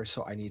better,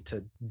 so I need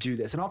to do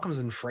this. And all comes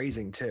in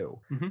phrasing too.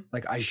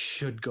 Like, I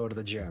should go to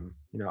the gym.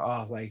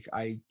 Like,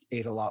 I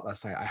ate a lot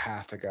last night, I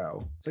have to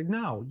go. It's like,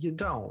 no, you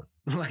don't.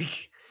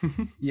 Like,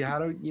 you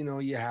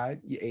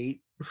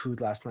ate food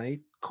last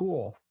night.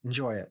 Cool.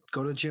 Enjoy it.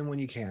 Go to the gym when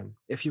you can,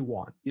 if you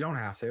want. You don't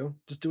have to.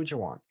 Just do what you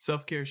want.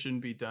 Self-care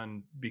shouldn't be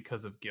done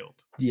because of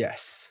guilt.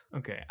 Yes.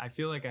 Okay. I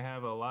feel like I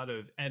have a lot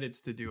of edits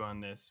to do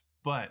on this,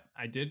 but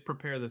I did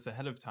prepare this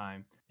ahead of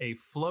time, a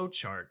flow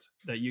chart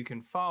that you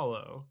can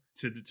follow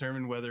to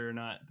determine whether or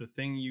not the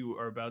thing you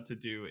are about to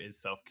do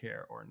is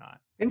self-care or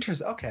not.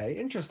 Okay.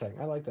 Interesting.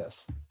 I like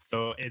this.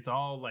 So it's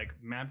all like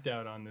mapped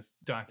out on this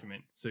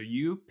document. So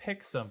you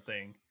pick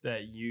something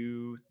that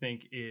you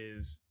think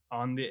is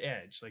on the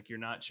edge, like you're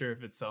not sure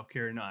if it's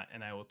self-care or not,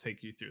 and I will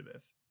take you through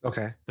this.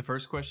 Okay. The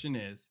first question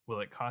is, will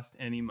it cost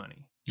any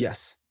money?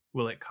 Yes.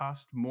 Will it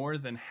cost more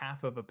than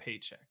half of a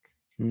paycheck?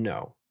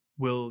 No.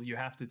 Will you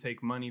have to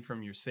take money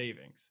from your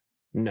savings?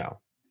 No.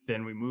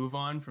 Then we move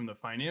on from the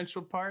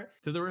financial part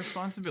to the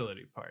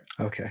responsibility part.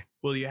 Okay.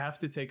 Will you have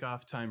to take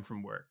off time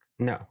from work?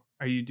 No.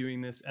 Are you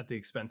doing this at the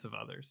expense of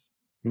others?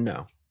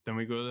 No. Then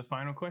we go to the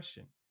final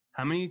question.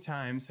 How many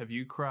times have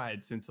you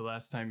cried since the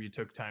last time you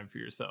took time for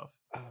yourself?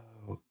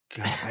 Oh,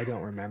 God. I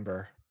don't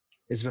remember.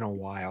 It's been a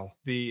while.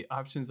 The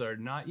options are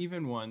not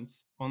even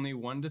once, only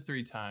 1 to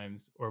 3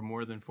 times, or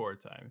more than 4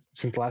 times.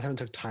 Since the last time I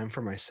took time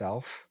for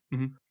myself,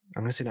 Mhm.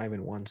 I'm going to say not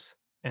even once.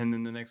 And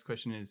then the next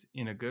question is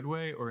in a good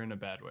way or in a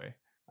bad way?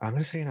 I'm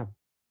going to say in a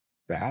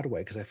bad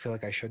way because I feel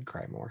like I should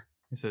cry more.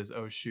 It says,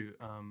 oh, shoot.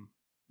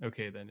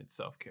 Okay, then it's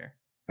self-care.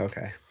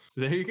 Okay.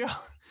 So there you go.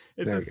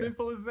 It's There as we go.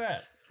 simple as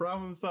that.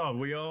 Problem solved.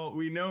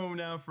 We know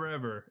now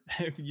forever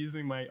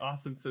using my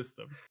awesome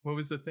system. What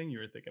was the thing you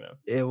were thinking of?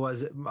 It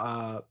was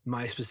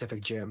my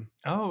specific gym.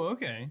 Oh,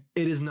 okay.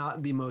 It is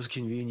not the most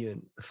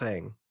convenient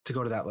thing to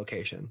go to that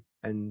location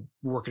and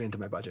work it into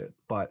my budget,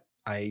 but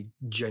I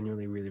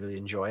genuinely really, really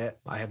enjoy it.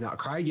 I have not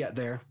cried yet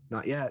there,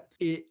 not yet.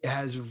 It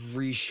has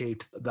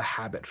reshaped the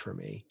habit for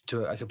me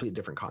to a completely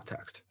different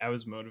context. I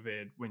was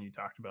motivated when you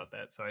talked about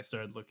that. So I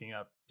started looking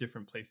up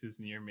different places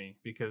near me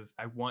because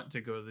I want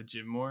to go to the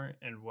gym more.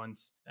 And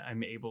once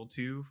I'm able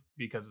to,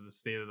 because of the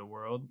state of the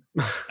world,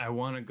 I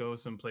want to go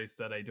someplace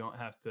that I don't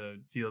have to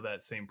feel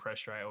that same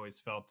pressure I always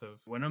felt of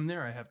when I'm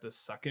there, I have to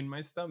suck in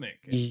my stomach.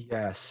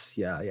 Yes.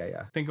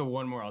 Yeah. Think of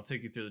one more. I'll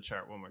take you through the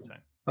chart one more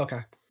time. Okay.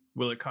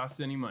 Will it cost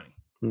any money?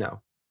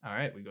 No. All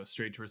right, we go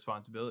straight to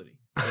responsibility.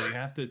 So you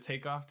have to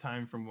take off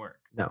time from work.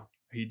 No. Are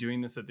you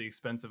doing this at the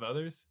expense of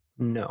others?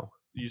 No.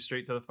 You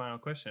straight to the final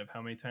question of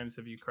how many times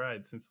have you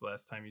cried since the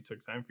last time you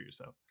took time for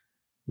yourself?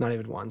 Not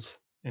even once.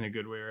 In a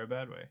good way or a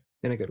bad way?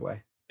 In a good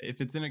way.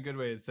 If it's in a good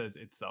way, it says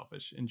it's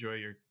selfish. Enjoy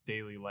your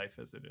daily life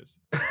as it is.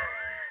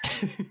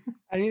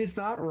 I mean, it's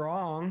not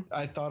wrong.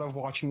 I thought of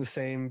watching the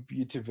same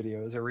YouTube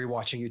videos or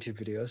rewatching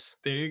YouTube videos.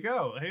 There you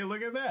go. Hey,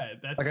 look at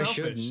that. That's Like selfish.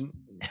 I shouldn't.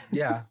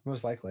 Yeah,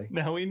 most likely.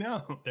 Now we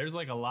know. There's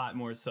like a lot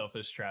more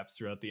selfish traps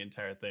throughout the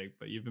entire thing,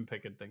 but you've been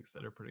picking things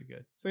that are pretty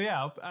good. So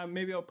yeah,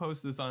 maybe I'll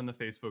post this on the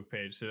Facebook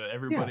page so that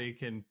everybody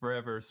can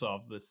forever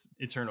solve this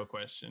eternal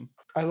question.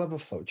 I love a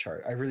flow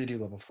chart. I really do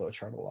love a flow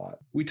chart a lot.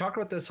 We talked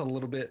about this a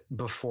little bit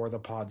before the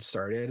pod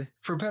started.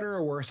 For better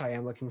or worse, I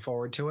am looking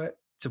forward to it,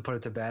 to put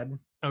it to bed.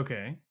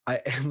 Okay.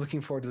 I am looking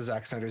forward to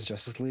Zack Snyder's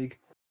Justice League.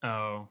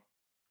 Oh,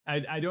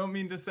 I don't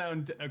mean to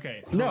sound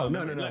okay. No, Hold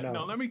no, on, no, no,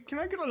 no. Let me. Can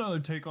I get another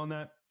take on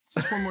that?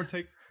 Just one more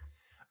take.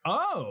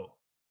 Oh.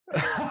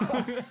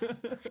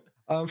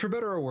 For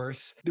better or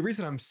worse, the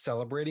reason I'm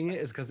celebrating it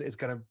is because it's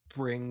going to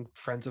bring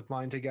friends of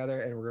mine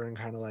together and we're going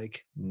to kind of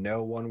like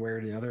know one way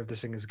or the other if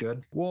this thing is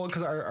good. Well,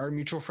 because our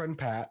mutual friend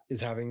Pat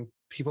is having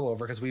people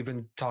over because we've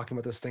been talking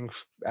about this thing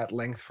at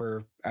length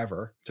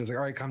forever. So it's like,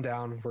 all right, come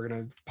down. We're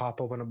going to pop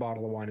open a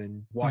bottle of wine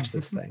and watch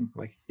this thing. I'm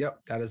like,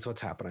 yep, that is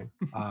what's happening.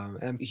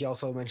 And he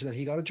also mentioned that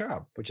he got a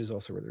job, which is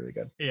also really, really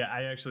good. Yeah,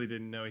 I actually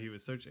didn't know he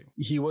was searching.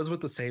 He was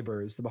with the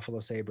Sabres, the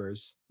Buffalo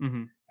Sabres.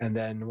 Mm-hmm. And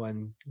then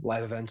when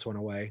live events went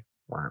away,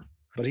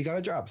 but he got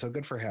a job, so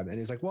good for him. And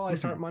he's like, well, I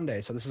start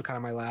Monday, so this is kind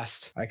of my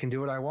last, I can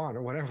do what I want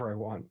or whatever I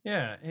want.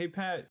 Yeah. Hey,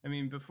 Pat, I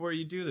mean, before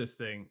you do this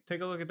thing,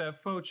 take a look at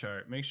that flow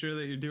chart. Make sure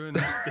that you're doing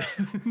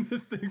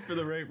this thing for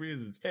the right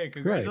reasons. Hey,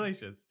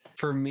 congratulations. Right.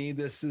 For me,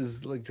 this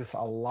is like just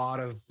a lot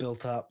of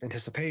built up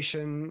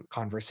anticipation,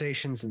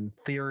 conversations and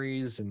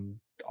theories and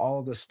all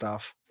of this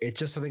stuff. It's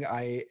just something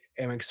I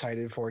am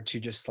excited for to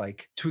just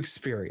like to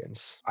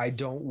experience. I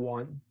don't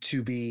want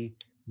to be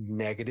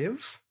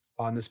negative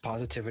on this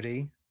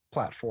positivity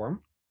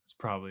platform. It's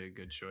probably a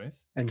good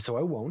choice. And so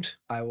I won't.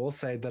 I will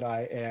say that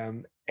I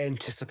am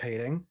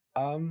anticipating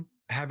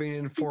having an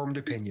informed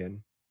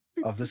opinion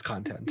of this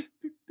content.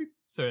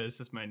 Sorry, it's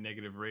just my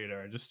negative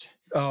radar. Just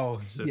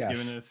yes.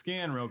 giving it a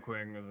scan real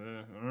quick. I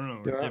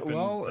don't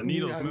know. The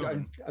needle's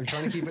moving. I'm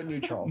trying to keep it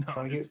neutral.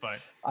 No, it's fine.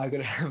 I'm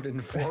going to have an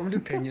informed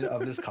opinion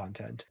of this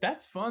content.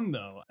 That's fun,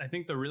 though. I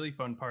think the really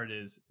fun part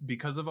is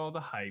because of all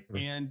the hype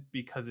and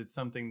because it's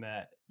something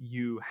that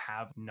you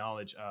have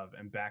knowledge of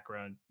and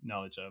background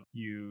knowledge of.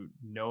 You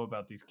know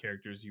about these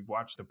characters. You've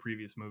watched the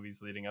previous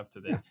movies leading up to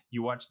this. Yeah.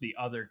 You watched the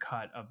other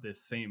cut of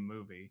this same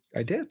movie.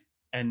 I did.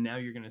 And now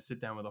you're going to sit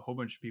down with a whole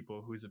bunch of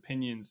people whose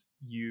opinions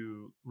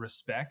you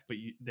respect, but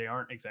they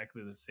aren't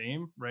exactly the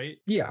same, right?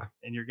 Yeah.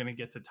 And you're going to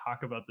get to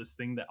talk about this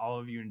thing that all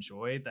of you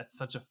enjoy. That's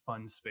such a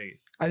fun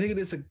space. I think it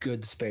is a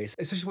good space,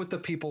 especially with the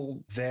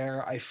people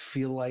there. I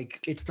feel like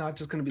it's not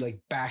just going to be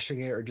like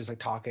bashing it or just like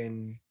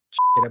talking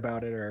shit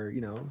about it, or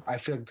I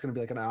feel like it's gonna be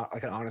like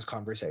an honest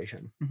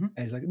conversation. And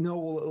he's like, no,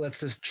 well,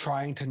 let's just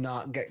trying to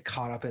not get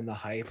caught up in the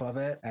hype of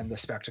it and the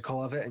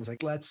spectacle of it. And it's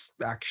like, let's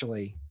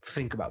actually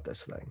think about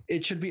this thing.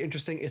 It should be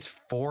interesting. It's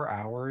 4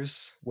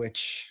 hours,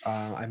 which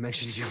I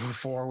mentioned to you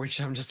before, which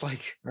I'm just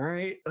like, all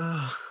right,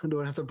 I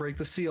don't have to break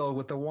the seal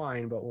with the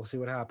wine, but we'll see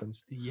what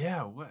happens.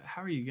 Yeah,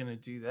 how are you gonna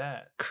do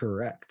that?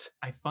 Correct.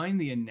 I find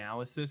the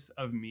analysis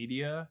of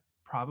media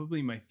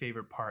probably my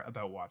favorite part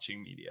about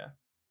watching media.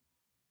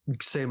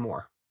 Say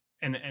more.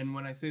 And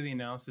when I say the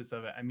analysis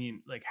of it, I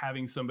mean like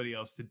having somebody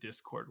else to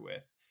Discord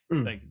with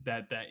like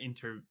that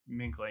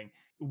intermingling.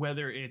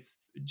 Whether it's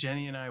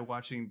Jenny and I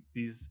watching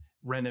these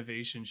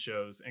renovation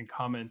shows and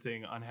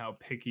commenting on how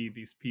picky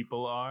these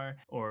people are,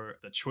 or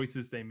the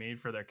choices they made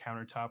for their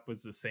countertop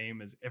was the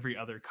same as every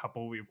other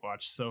couple we've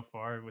watched so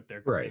far with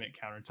their granite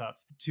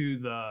countertops, to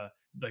the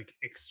like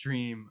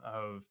extreme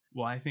of,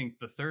 well, I think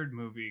the third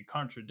movie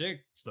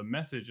contradicts the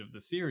message of the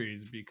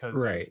series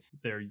because of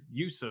their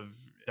use of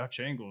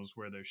Dutch angles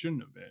where there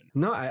shouldn't have been.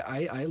 No,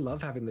 I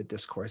love having the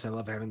discourse. I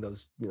love having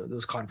those, you know,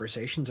 those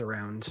conversations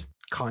around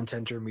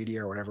content or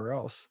media or whatever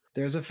else.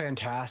 There's a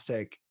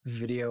fantastic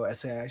video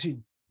essay I actually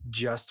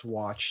just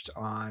watched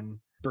on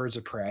Birds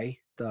of Prey,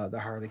 the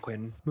Harley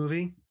Quinn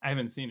movie. I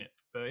haven't seen it,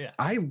 but yeah.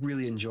 I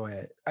really enjoy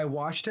it. I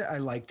watched it. I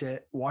liked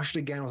it. Watched it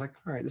again. I was like,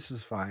 all right, this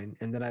is fine.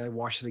 And then I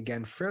watched it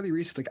again fairly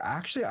recently. Like,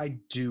 actually, I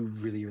do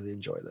really, really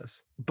enjoy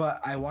this. But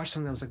I watched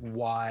something that was like,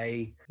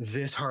 why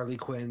this Harley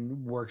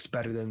Quinn works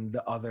better than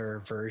the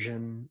other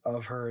version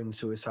of her in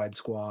Suicide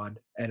Squad.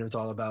 And it was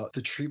all about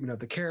the treatment of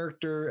the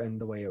character and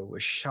the way it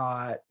was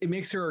shot. It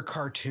makes her a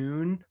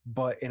cartoon,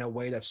 but in a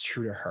way that's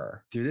true to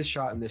her. Through this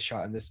shot and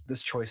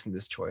this choice and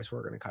this choice,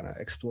 we're going to kind of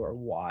explore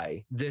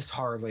why this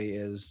Harley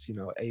is, you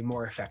know, a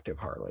more effective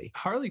Harley.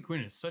 Harley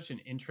Quinn is such an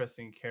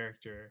interesting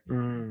character.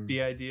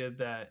 The idea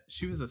that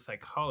she was a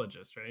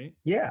psychologist, right?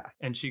 Yeah.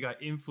 And she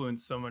got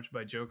influenced so much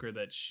by Joker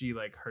that she,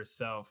 like,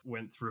 herself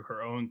went through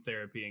her own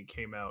therapy and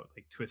came out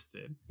like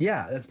twisted.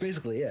 Yeah, that's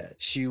basically it.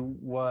 She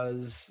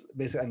was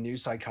basically a new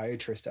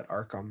psychiatrist at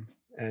Arkham,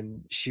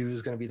 and she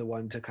was going to be the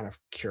one to kind of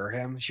cure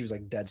him. She was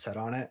like dead set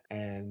on it,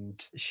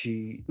 and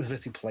she was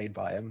basically played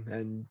by him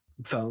and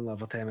fell in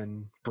love with him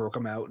and broke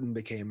him out and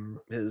became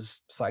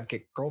his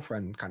sidekick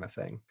girlfriend kind of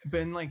thing. But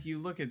then, like, you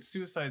look at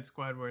Suicide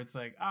Squad where it's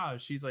like,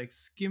 she's like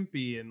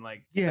skimpy and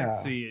like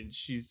sexy and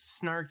she's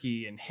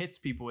snarky and hits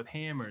people with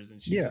hammers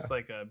and she's just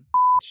like a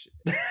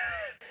bitch.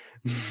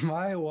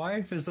 My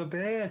wife is a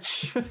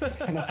bitch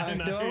and I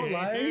don't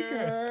like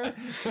her.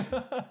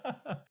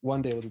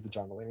 One day we'll do the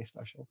John Mulaney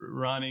special.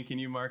 Ronnie, can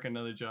you mark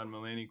another John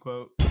Mulaney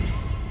quote?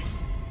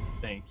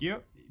 Thank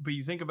you. But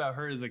you think about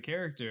her as a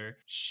character,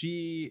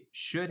 she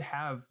should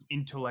have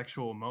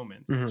intellectual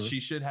moments. She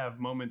should have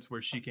moments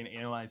where she can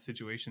analyze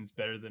situations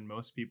better than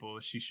most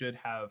people. She should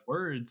have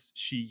words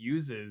she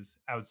uses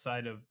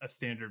outside of a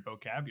standard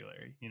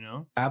vocabulary, you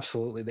know?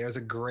 Absolutely. There's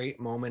a great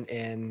moment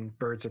in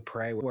Birds of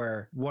Prey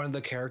where one of the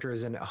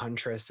characters in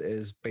Huntress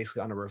is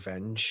basically on a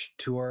revenge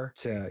tour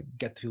to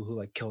get the people who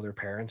like killed her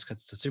parents,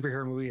 because it's a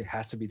superhero movie. It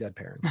has to be dead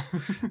parents.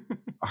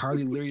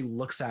 Harley literally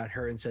looks at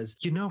her and says,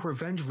 you know,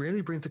 revenge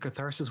rarely brings the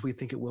catharsis we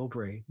think it will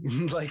bring.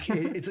 Like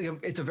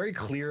it's a very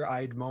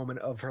clear-eyed moment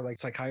of her like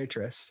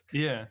psychiatrist.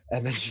 Yeah.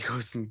 And then she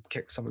goes and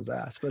kicks someone's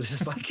ass. But it's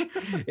just like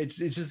it's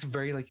just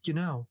very like, you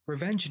know,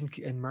 revenge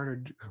and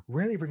murder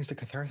rarely brings the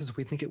catharsis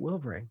we think it will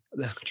bring.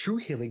 The true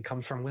healing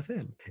comes from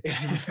within.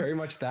 It's very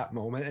much that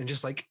moment, and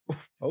just like,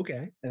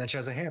 okay. And then she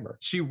has a hammer.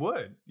 She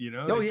would, you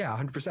know? Oh yeah,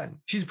 100%.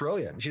 She's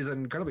brilliant. She's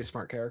an incredibly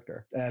smart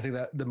character. And I think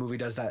that the movie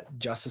does that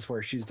justice,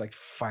 where she's like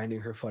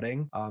finding her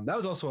footing. That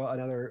was also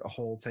another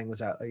whole thing, was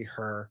that like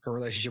her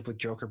relationship with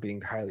Joker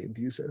being highly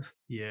abusive.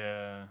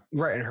 Yeah.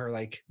 Right. And her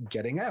like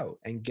getting out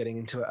and getting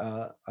into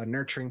a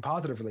nurturing,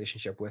 positive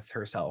relationship with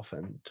herself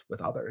and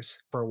with others.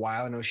 For a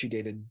while, I know she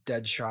dated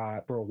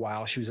Deadshot. For a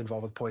while, she was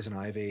involved with Poison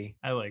Ivy.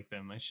 I like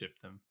them. I ship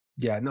them.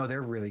 Yeah, no,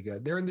 they're really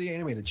good. They're in the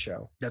animated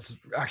show. That's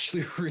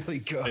actually really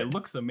good. It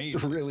looks amazing.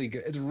 It's really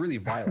good. It's really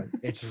violent.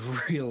 It's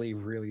really,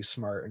 really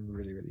smart and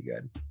really, really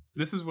good.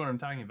 This is what I'm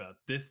talking about.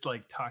 This,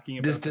 like, talking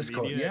about this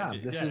Discord. Media,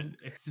 Yeah,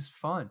 it's just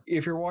fun.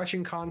 If you're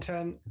watching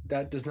content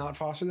that does not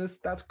foster this,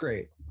 that's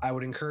great. I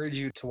would encourage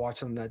you to watch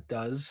something that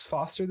does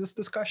foster this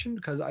discussion,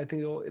 because I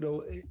think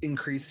it'll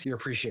increase your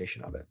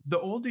appreciation of it. The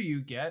older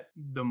you get,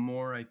 the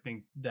more I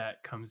think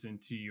that comes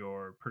into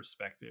your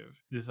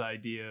perspective. This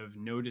idea of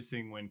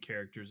noticing when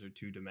characters are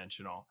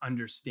two-dimensional,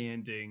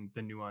 understanding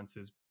the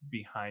nuances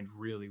behind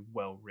really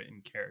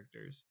well-written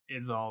characters.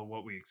 It's all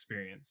what we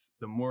experience.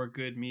 The more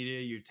good media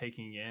you're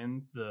taking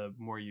in, the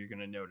more you're going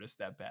to notice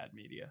that bad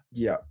media.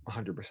 Yeah,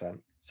 100%.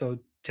 So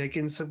take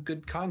in some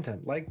good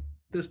content, like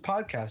this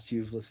podcast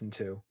you've listened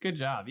to. Good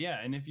job. Yeah.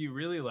 And if you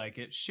really like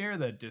it, share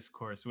that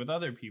discourse with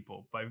other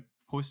people by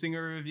posting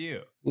a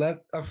review.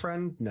 Let a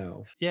friend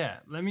know. Yeah.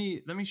 Let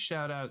me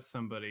shout out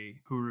somebody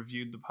who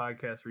reviewed the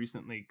podcast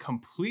recently,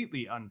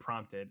 completely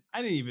unprompted.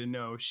 I didn't even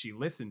know she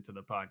listened to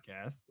the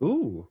podcast.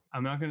 Ooh.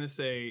 I'm not going to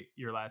say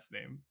your last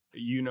name.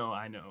 You know,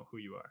 I know who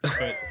you are,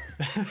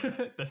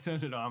 but that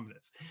sounded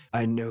ominous.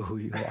 I know who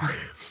you are.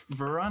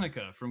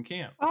 Veronica from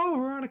camp. Oh,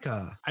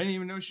 Veronica. I didn't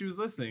even know she was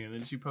listening. And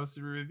then she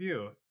posted a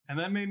review. And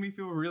that made me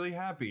feel really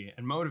happy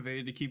and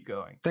motivated to keep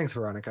going. Thanks,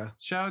 Veronica.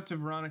 Shout out to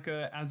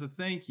Veronica. As a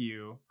thank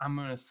you, I'm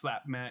going to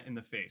slap Matt in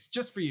the face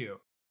just for you.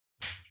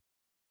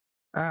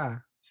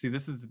 See,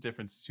 this is the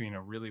difference between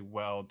a really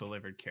well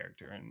delivered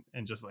character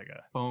and just like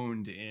a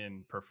phoned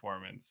in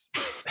performance.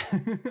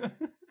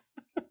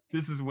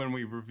 This is when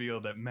we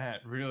reveal that Matt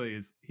really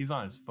he's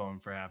on his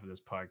phone for half of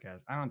this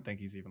podcast. I don't think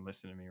he's even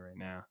listening to me right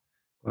now.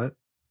 What?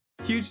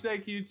 Huge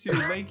thank you to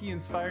Lakey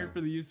Inspired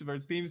for the use of our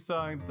theme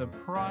song, The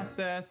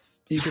Process.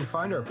 You can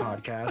find our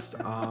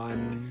podcast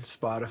on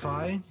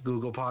Spotify,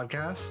 Google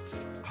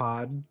Podcasts,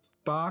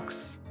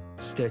 Podbox,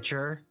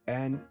 Stitcher,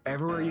 and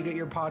everywhere you get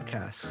your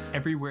podcasts.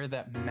 Everywhere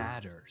that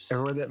matters.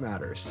 Everywhere that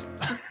matters.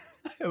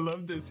 I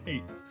love this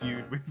hate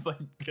feud we've like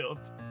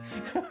built.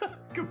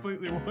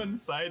 Completely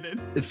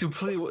one-sided. It's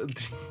completely.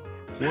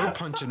 We're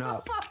punching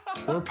up.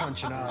 We're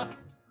punching up.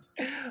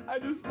 I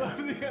just love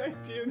the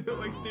idea that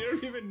like they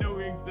don't even know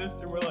we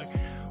exist, and we're like,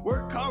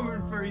 we're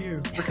coming for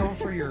you. We're coming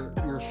for your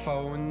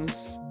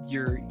phones,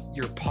 your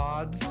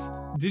pods.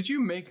 Did you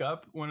make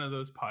up one of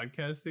those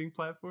podcasting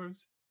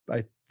platforms?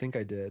 I think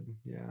I did.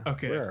 Yeah.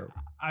 Okay. Where?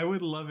 I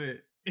would love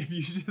it if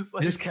you just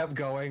like Just kept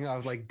going. I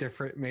was like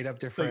made up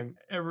different. like,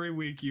 every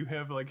week you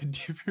have like a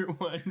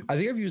different one. I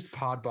think I've used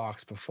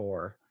Podbox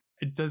before.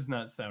 It does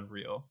not sound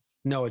real.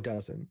 No, it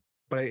doesn't.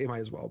 But it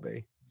might as well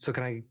be. So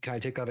can I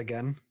take that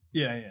again?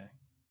 Yeah.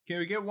 Can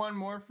we get one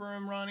more for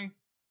him, Ronnie?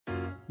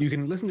 You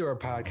can listen to our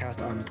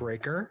podcast on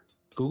Breaker,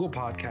 Google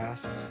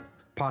Podcasts,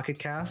 Pocket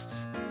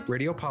Casts,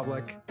 Radio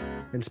Public,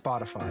 and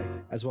Spotify,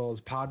 as well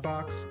as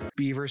Podbox,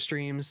 Beaver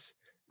Streams,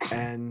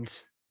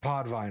 and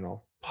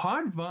Podvinyl.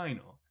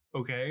 Podvinyl,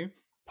 okay?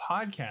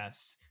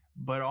 Podcasts,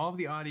 but all of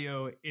the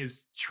audio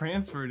is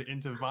transferred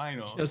into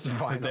vinyl. Just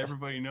because vinyl.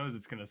 everybody knows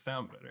it's going to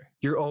sound better.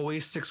 You're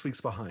always 6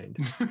 weeks behind.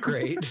 It's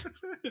great.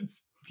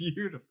 It's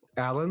beautiful.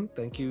 Alan,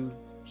 thank you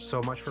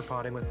so much for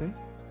potting with me.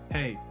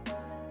 Hey.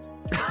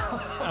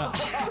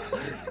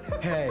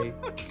 Hey.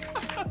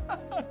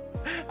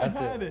 That's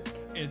I had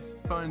it. It's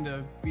fun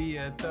to be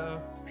at the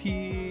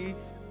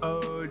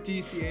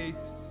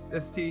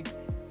PODCAST.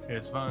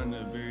 It's fun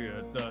to be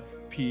at the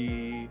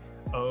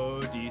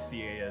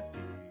PODCAST.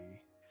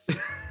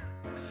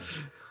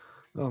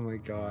 Oh my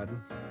god.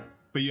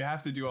 But you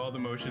have to do all the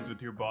motions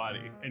with your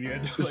body, and you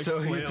had to like So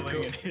you have to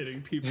flailing go- and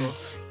hitting people.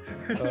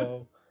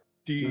 Oh.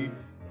 DCAST.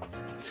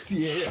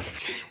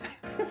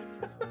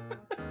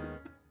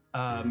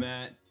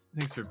 Matt,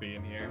 thanks for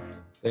being here.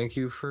 Thank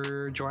you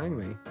for joining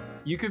me.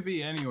 You could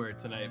be anywhere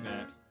tonight,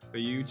 Matt, but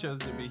you chose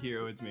to be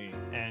here with me.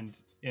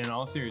 And in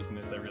all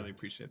seriousness, I really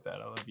appreciate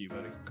that. I love you,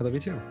 buddy. I love you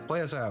too.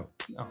 Play us out.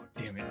 Oh,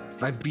 damn it.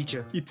 I beat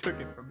you. You took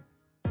it from me.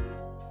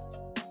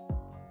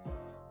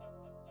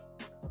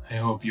 I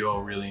hope you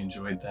all really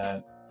enjoyed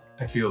that.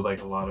 I feel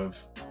like a lot of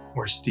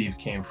where Steve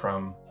came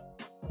from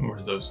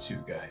were those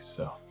two guys.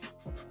 So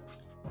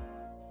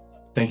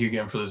thank you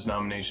again for this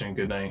nomination.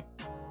 Good night.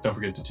 Don't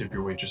forget to tip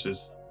your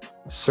waitresses.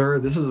 Sir,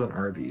 this is an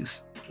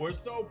Arby's. We're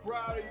so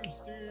proud of you,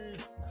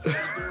 Steve. You're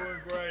doing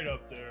great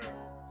up there.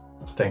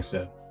 Thanks,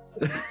 Dad.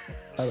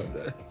 I love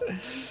that.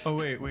 Oh,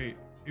 wait. We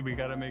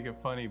gotta make it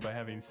funny by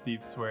having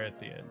Steve swear at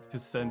the end.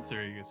 Because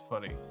censoring is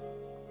funny.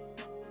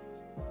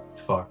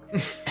 Fuck.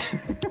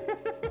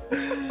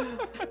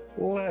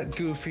 Let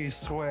Goofy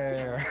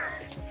swear.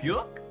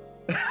 Fuck.